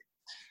baseball. Like,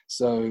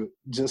 so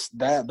just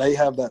that, they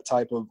have that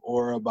type of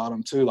aura about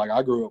them too. Like,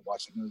 I grew up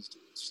watching those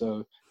dudes.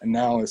 So, and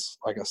now it's,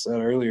 like I said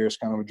earlier, it's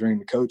kind of a dream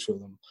to coach with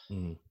them.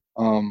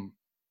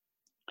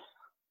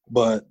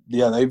 But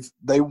yeah,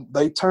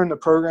 they turned the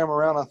program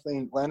around. I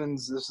think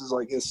Landon's, this is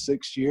like his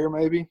 6th year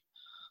maybe.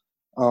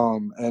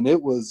 And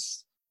it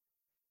was,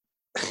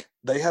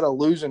 they had a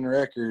losing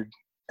record,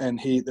 and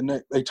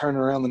they turned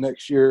around the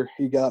next year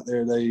he got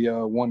there. They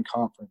won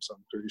conference,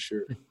 I'm pretty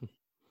sure.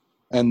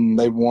 And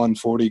they've won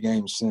 40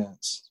 games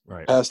since.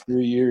 Right. Past 2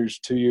 years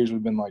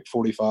we've been like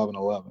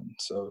 45-11.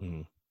 So,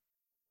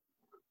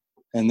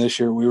 and this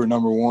year we were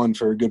number 1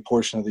 for a good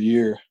portion of the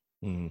year.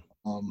 So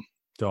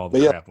all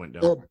the crap went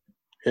down.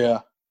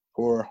 Yeah,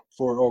 for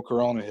old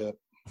Corona hit.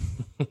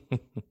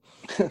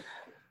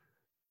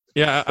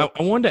 Yeah,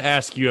 I wanted to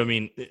ask you, I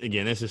mean,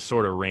 again, this is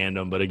sort of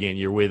random, but again,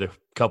 you're with a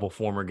couple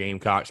former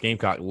Gamecock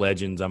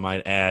legends, I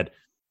might add.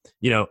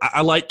 You know,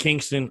 I like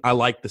Kingston. I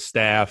like the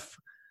staff.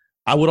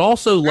 I would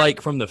also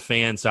like, from the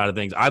fan side of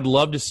things, I'd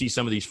love to see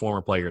some of these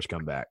former players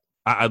come back.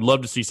 I'd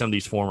love to see some of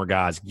these former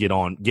guys get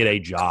a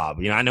job.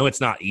 You know, I know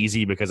it's not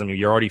easy because, I mean,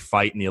 you're already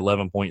fighting the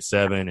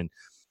 11.7, and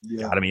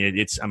God, I mean,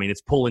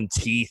 it's pulling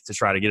teeth to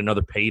try to get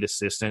another paid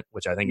assistant,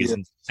 which I think is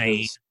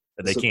insane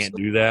that they can't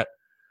do that.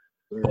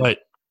 But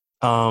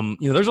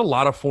you know, there's a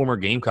lot of former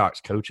Gamecocks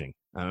coaching.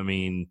 I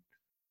mean,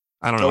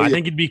 I don't know. I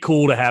think it'd be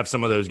cool to have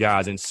some of those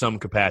guys in some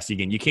capacity.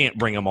 Again, you can't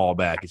bring them all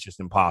back. It's just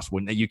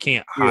impossible. You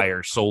can't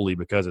hire solely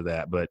because of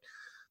that. But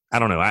I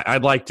don't know.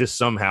 I'd like to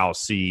somehow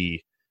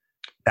see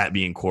that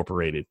be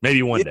incorporated.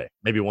 Maybe one day.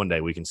 Maybe one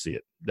day we can see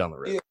it down the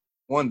road. Yeah,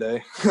 one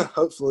day,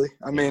 hopefully.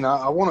 I mean,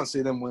 I want to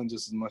see them win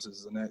just as much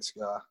as the next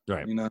guy.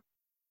 Right. You know,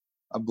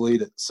 I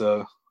bleed it,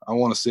 so I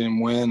want to see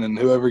him win, and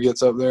whoever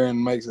gets up there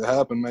and makes it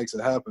happen, makes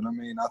it happen. I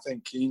mean, I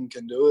think King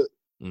can do it.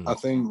 Mm-hmm. I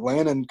think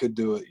Lannon could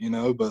do it, you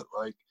know, but,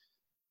 like,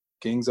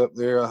 King's up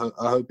there. I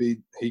hope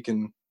he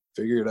can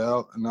figure it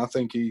out, and I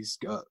think he's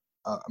got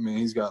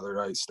the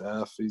right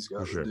staff. He's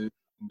got the dude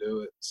who can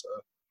do it. So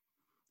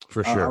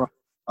for sure,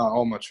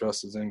 all my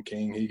trust is in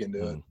King. He can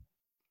do it.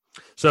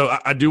 So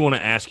I do want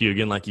to ask you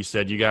again, like you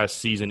said, you guys'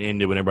 season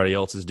ended when everybody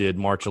else's did,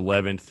 March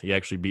 11th. He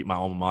actually beat my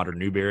alma mater,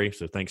 Newberry,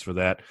 so thanks for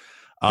that.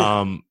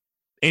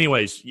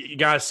 Anyways, you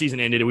guys' season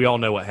ended. We all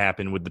know what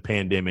happened with the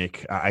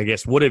pandemic. I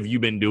guess, what have you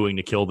been doing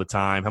to kill the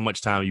time? How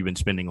much time have you been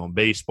spending on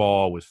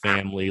baseball, with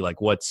family?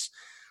 Like, what's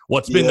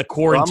been the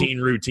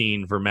quarantine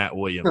routine for Matt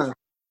Williams?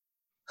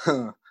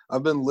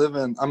 I'm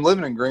living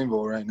in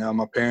Greenville right now.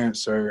 My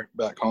parents are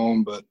back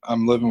home, but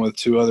I'm living with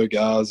two other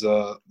guys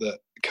that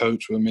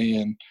coach with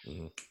me, and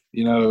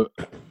you know,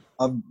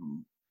 I've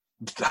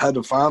had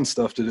to find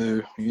stuff to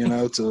do, you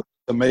know, to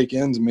make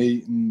ends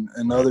meet, and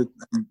other,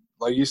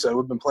 like you said,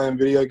 we've been playing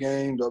video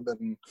games. I've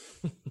been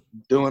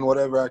doing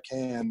whatever I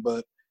can,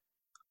 but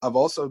I've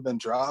also been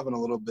driving a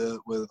little bit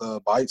with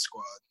Bite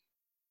Squad.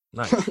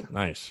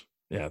 Nice.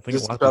 Yeah, I think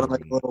just to try to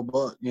make a little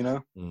buck, you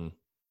know.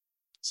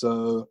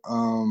 So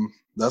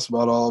that's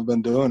about all I've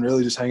been doing,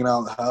 really, just hanging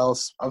out at the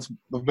house. I've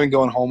been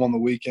going home on the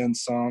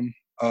weekends some.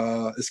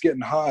 It's getting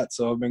hot,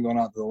 so I've been going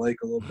out to the lake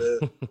a little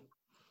bit.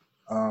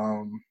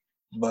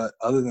 But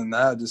other than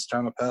that, just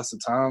trying to pass the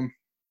time,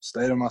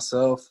 stay to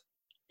myself,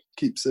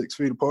 keep 6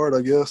 feet apart,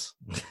 I guess.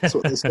 That's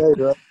what they say,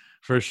 right?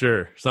 For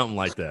sure. Something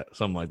like that.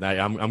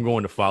 I'm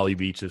going to Folly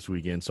Beach this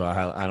weekend, so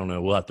I don't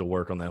know. We'll have to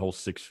work on that whole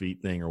 6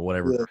 feet thing or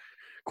whatever. Yeah.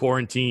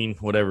 Quarantine,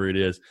 whatever it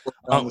is.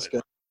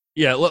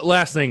 Yeah,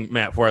 last thing,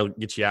 Matt, before I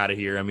get you out of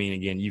here. I mean,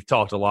 again, you've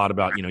talked a lot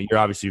about, you know, you're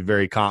obviously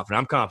very confident.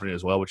 I'm confident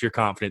as well, but you're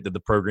confident that the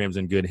program's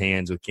in good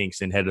hands with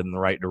Kingston headed in the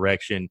right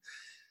direction.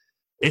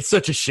 It's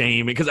such a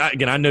shame because, I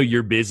know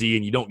you're busy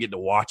and you don't get to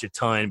watch a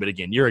ton, but,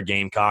 again, you're a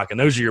Gamecock, and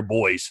those are your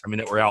boys, I mean,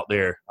 that were out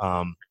there,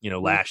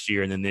 last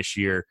year and then this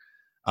year.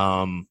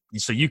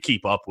 So you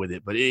keep up with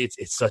it, but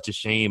it's such a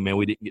shame, man,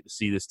 we didn't get to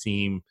see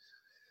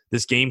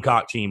this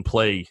Gamecock team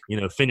play,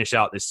 finish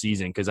out this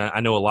season, because I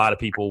know a lot of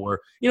people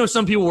were,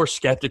 some people were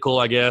skeptical,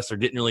 I guess, or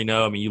didn't really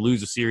know. I mean, you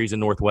lose a series in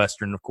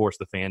Northwestern, of course,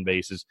 the fan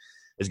base is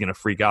going to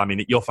freak out. I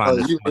mean, you'll find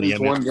this funny.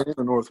 One game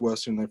in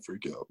Northwestern, they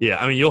freak out. Yeah,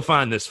 I mean, you'll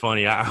find this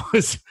funny. I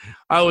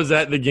was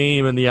at the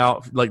game in the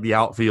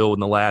outfield when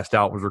the last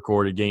out was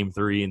recorded, Game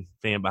 3, and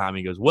fan behind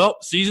me goes, "Well,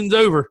 season's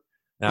over."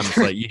 And I'm just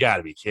like, you got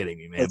to be kidding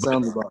me, man. That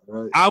sounds about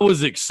right. I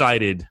was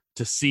excited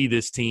to see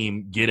this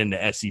team get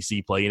into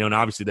SEC play, and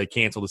obviously they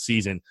canceled the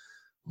season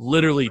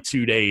literally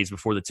 2 days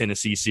before the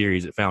Tennessee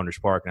series at Founders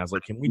Park. And I was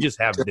like, can we just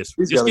have this?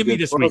 Just give me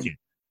this weekend.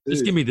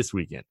 Just give me this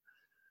weekend.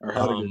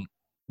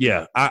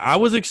 Yeah, I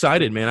was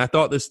excited, man. I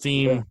thought this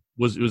team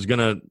was going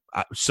to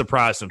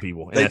surprise some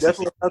people. They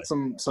definitely had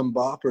some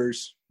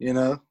boppers,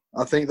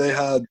 I think they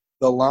had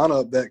the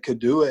lineup that could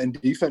do it, and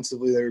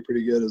defensively they were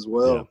pretty good as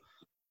well.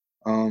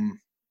 Yeah.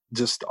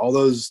 Just all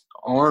those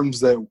arms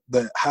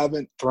that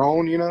haven't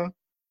thrown,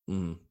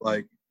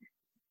 like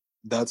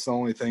that's the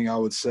only thing I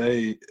would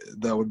say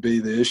that would be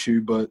the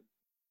issue. But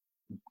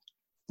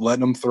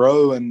letting them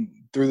throw and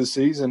through the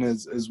season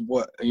is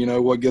what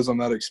what gives them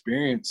that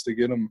experience to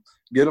get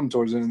them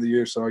towards the end of the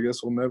year. So I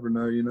guess we'll never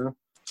know,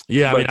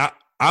 Yeah, but,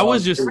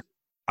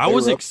 I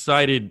was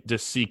excited to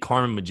see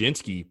Carmen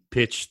Majinski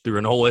pitch through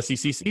an whole SEC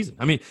season.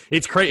 I mean,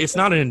 it's crazy. It's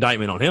not an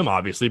indictment on him,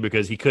 obviously,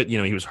 because he could,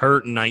 he was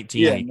hurt in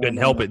 19. Yeah, he couldn't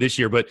help it this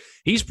year. But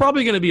he's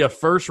probably going to be a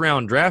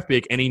first-round draft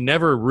pick, and he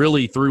never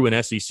really threw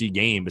an SEC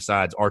game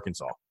besides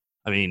Arkansas.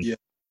 I mean,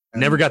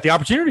 never got the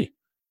opportunity.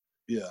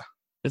 Yeah.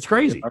 It's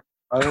crazy.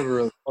 I never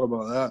really thought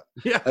about that.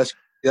 Yeah.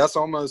 That's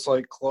almost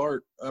like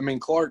Clark. I mean,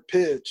 Clark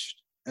pitched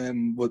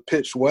and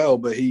pitched well,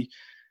 but he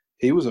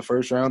was a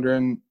first-rounder,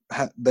 and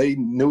they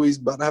knew he's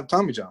about to have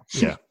Tommy John.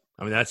 Yeah.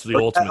 I mean, that's the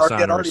ultimate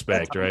sign of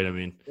respect, right? I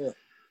mean,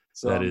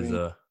 so, that is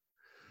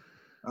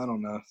I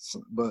don't know,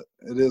 but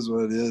it is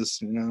what it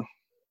is,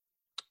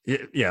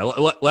 Yeah.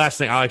 Last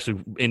thing, I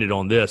actually ended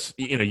on this.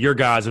 Your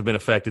guys have been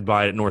affected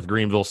by it at North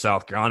Greenville,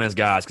 South Carolina's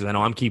guys, because I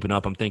know I'm keeping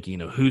up. I'm thinking,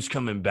 who's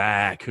coming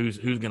back? Who's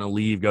going to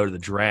leave, go to the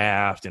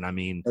draft? And I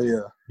mean,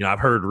 I've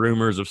heard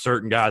rumors of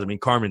certain guys. I mean,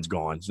 Carmen's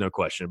gone. There's no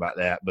question about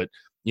that. But,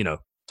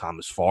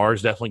 Thomas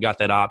Farr's definitely got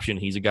that option.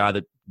 He's a guy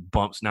that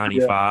bumps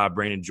 95. Yeah.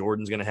 Brandon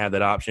Jordan's going to have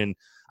that option.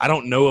 I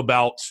don't know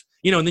about,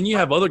 and then you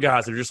have other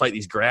guys that are just like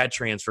these grad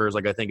transfers.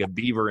 Like I think of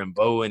Beaver and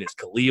Bowen. Is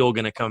Khalil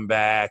going to come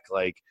back?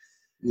 Like,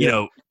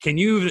 can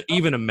you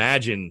even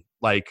imagine,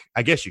 like,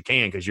 I guess you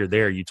can because you're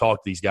there. You talk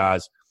to these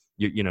guys,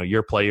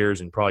 your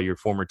players and probably your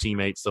former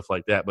teammates, stuff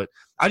like that. But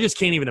I just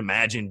can't even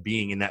imagine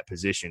being in that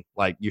position,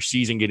 like your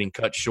season getting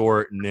cut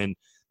short and then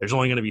there's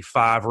only going to be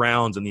 5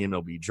 rounds in the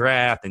MLB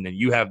draft, and then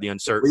you have the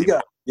uncertainty.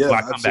 Do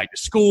I come back to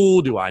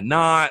school? Do I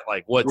not?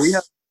 Like,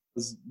 what's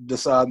is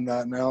deciding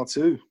that now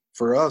too.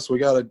 For us, we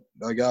got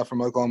a guy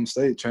from Oklahoma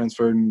State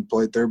transferred and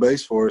played third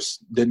base for us.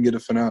 Didn't get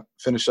to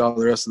finish out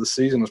the rest of the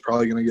season. Was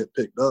probably going to get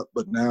picked up,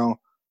 but now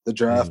the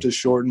draft is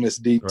shortened. It's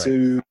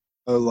D2.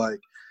 Right.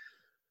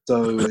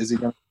 So is he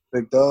going to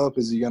get picked up?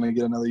 Is he going to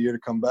get another year to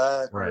come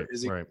back? Right.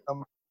 Is he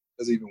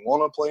does he even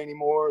want to play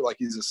anymore? Like,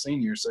 he's a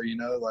senior, so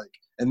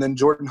and then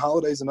Jordan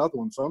Holiday's another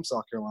one from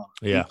South Carolina.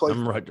 Yeah,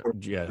 I'm right.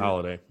 Yeah,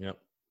 Holiday. Yep.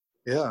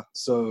 Yeah.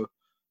 So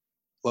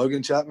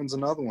Logan Chapman's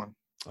another one.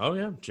 Oh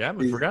yeah,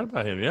 Chapman. Forgot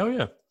about him. Oh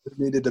yeah.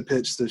 He needed to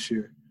pitch this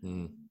year.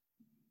 And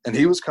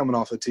he was coming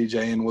off of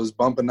TJ and was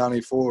bumping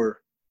 94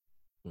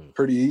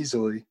 pretty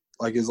easily,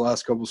 like his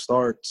last couple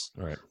starts.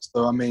 Right.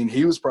 So, I mean,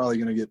 he was probably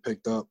going to get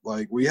picked up.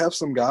 Like, we have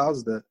some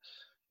guys that,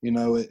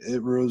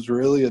 it was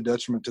really a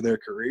detriment to their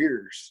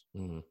careers.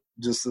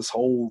 Just this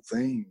whole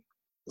thing,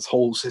 this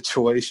whole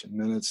situation,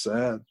 and it's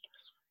sad,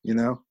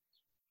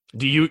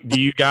 Do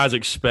you guys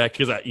expect –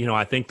 because,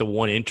 I think the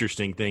one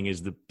interesting thing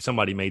is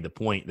somebody made the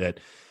point that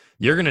 –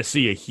 you're going to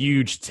see a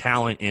huge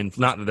talent –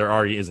 not that there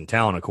already isn't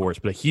talent, of course,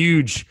 but a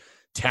huge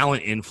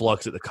talent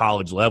influx at the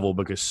college level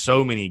because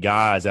so many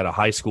guys out of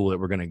high school that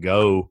were going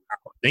to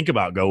think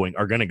about going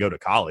are going to go to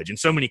college. And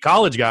so many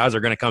college guys are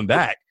going to come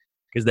back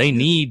because they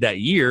need that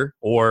year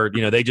or,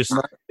 they just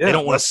they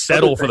don't want to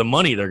settle for the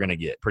money they're going to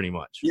get pretty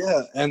much.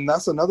 Yeah, and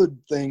that's another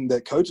thing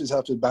that coaches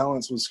have to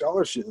balance with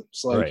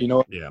scholarships. Like,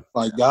 right.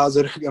 Like guys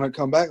that are going to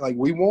come back. Like,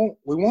 we want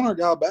our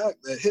guy back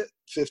that hit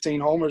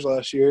 15 homers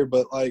last year,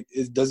 but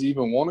does he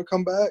even want to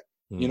come back?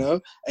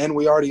 And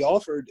we already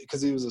offered,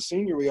 because he was a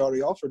senior, we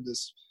already offered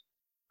this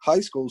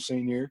high school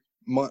senior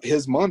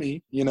his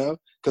money,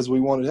 because we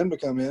wanted him to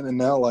come in, and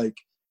now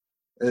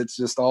it's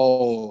just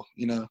all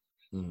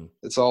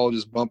it's all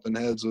just bumping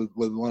heads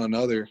with one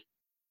another.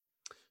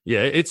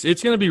 Yeah, it's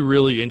going to be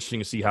really interesting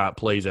to see how it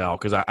plays out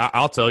because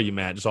I'll tell you,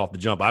 Matt, just off the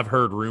jump, I've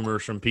heard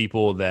rumors from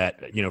people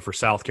that for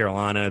South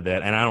Carolina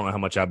and I don't know how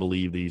much I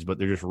believe these, but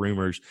they're just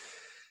rumors.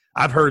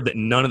 I've heard that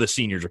none of the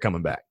seniors are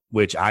coming back,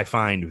 which I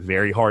find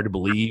very hard to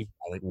believe.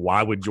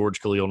 Why would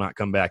George Khalil not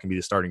come back and be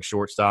the starting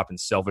shortstop? And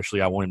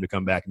selfishly, I want him to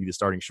come back and be the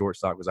starting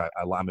shortstop because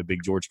I'm a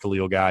big George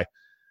Khalil guy.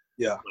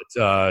 Yeah.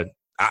 But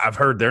I've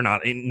heard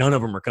none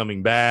of them are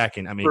coming back.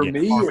 And I mean, for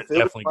me,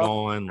 definitely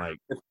gone.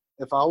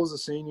 If I was a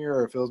senior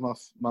or if it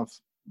was my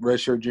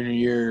redshirt junior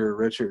year or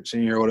redshirt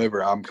senior or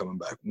whatever, I'm coming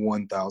back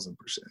 1,000%.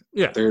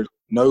 Yeah. There's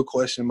no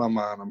question in my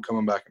mind I'm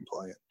coming back and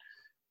playing.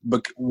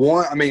 But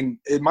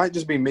it might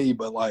just be me,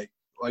 but like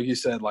you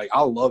said,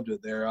 I loved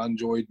it there. I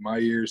enjoyed my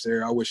years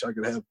there. I wish I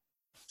could have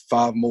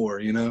 5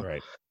 more,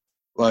 Right.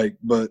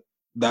 But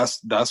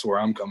that's where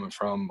I'm coming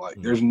from.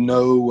 There's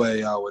no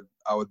way I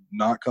would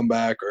not come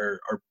back or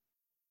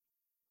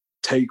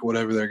take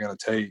whatever they're going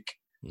to take,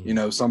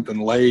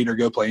 something late or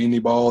go play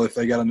indie ball. If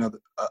they got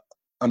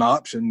an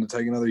option to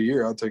take another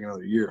year, I'll take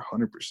another year,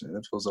 100%.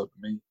 It feels up to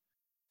me.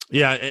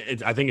 Yeah,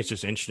 I think it's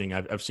just interesting.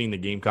 I've seen the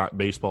Gamecock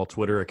baseball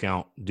Twitter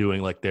account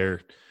doing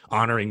they're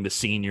honoring the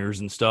seniors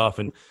and stuff.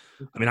 And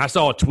I mean, I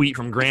saw a tweet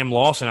from Graham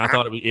Lawson. I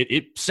thought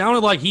it sounded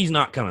like he's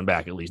not coming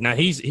back at least. Now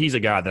he's a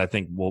guy that I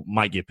think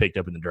might get picked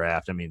up in the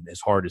draft. I mean, as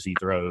hard as he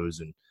throws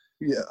and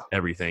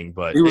everything,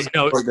 but he was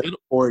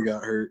before he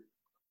got hurt.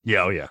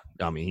 Yeah, oh yeah.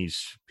 I mean,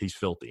 he's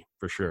filthy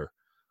for sure.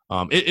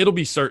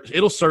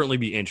 It'll certainly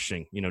be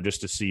interesting,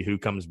 just to see who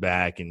comes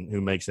back and who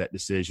makes that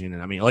decision.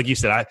 And I mean, like you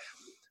said,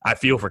 I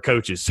feel for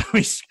coaches.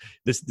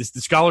 The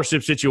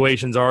scholarship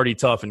situation's already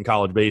tough in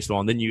college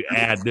baseball, and then you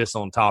add this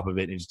on top of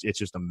it, and it's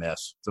just a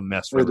mess. It's a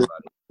mess for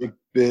everybody.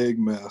 Big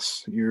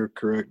mess. You're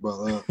correct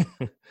about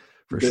that.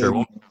 For sure.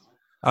 Well,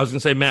 I was going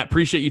to say, Matt,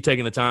 appreciate you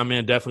taking the time,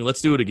 man. Definitely.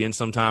 Let's do it again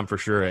sometime for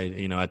sure.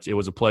 It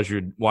was a pleasure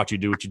to watch you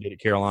do what you did at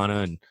Carolina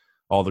and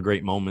all the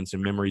great moments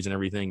and memories and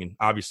everything. And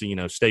obviously,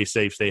 stay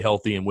safe, stay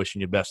healthy, and wishing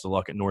you best of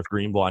luck at North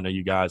Greenville. I know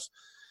you guys –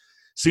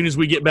 as soon as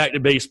we get back to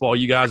baseball,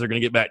 you guys are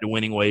going to get back to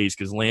winning ways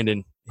because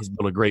Landon has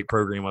built a great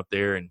program up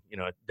there, and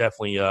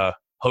definitely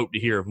hope to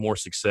hear of more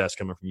success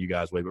coming from you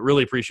guys' way. But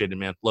really appreciate it,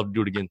 man. Love to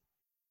do it again.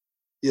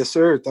 Yes,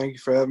 sir. Thank you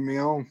for having me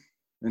on.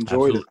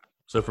 Enjoyed it.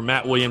 So for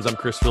Matt Williams, I'm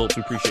Chris Phillips.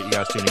 We appreciate you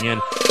guys tuning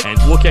in, and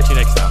we'll catch you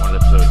next time on an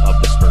episode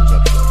of the Spurs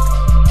Up Show.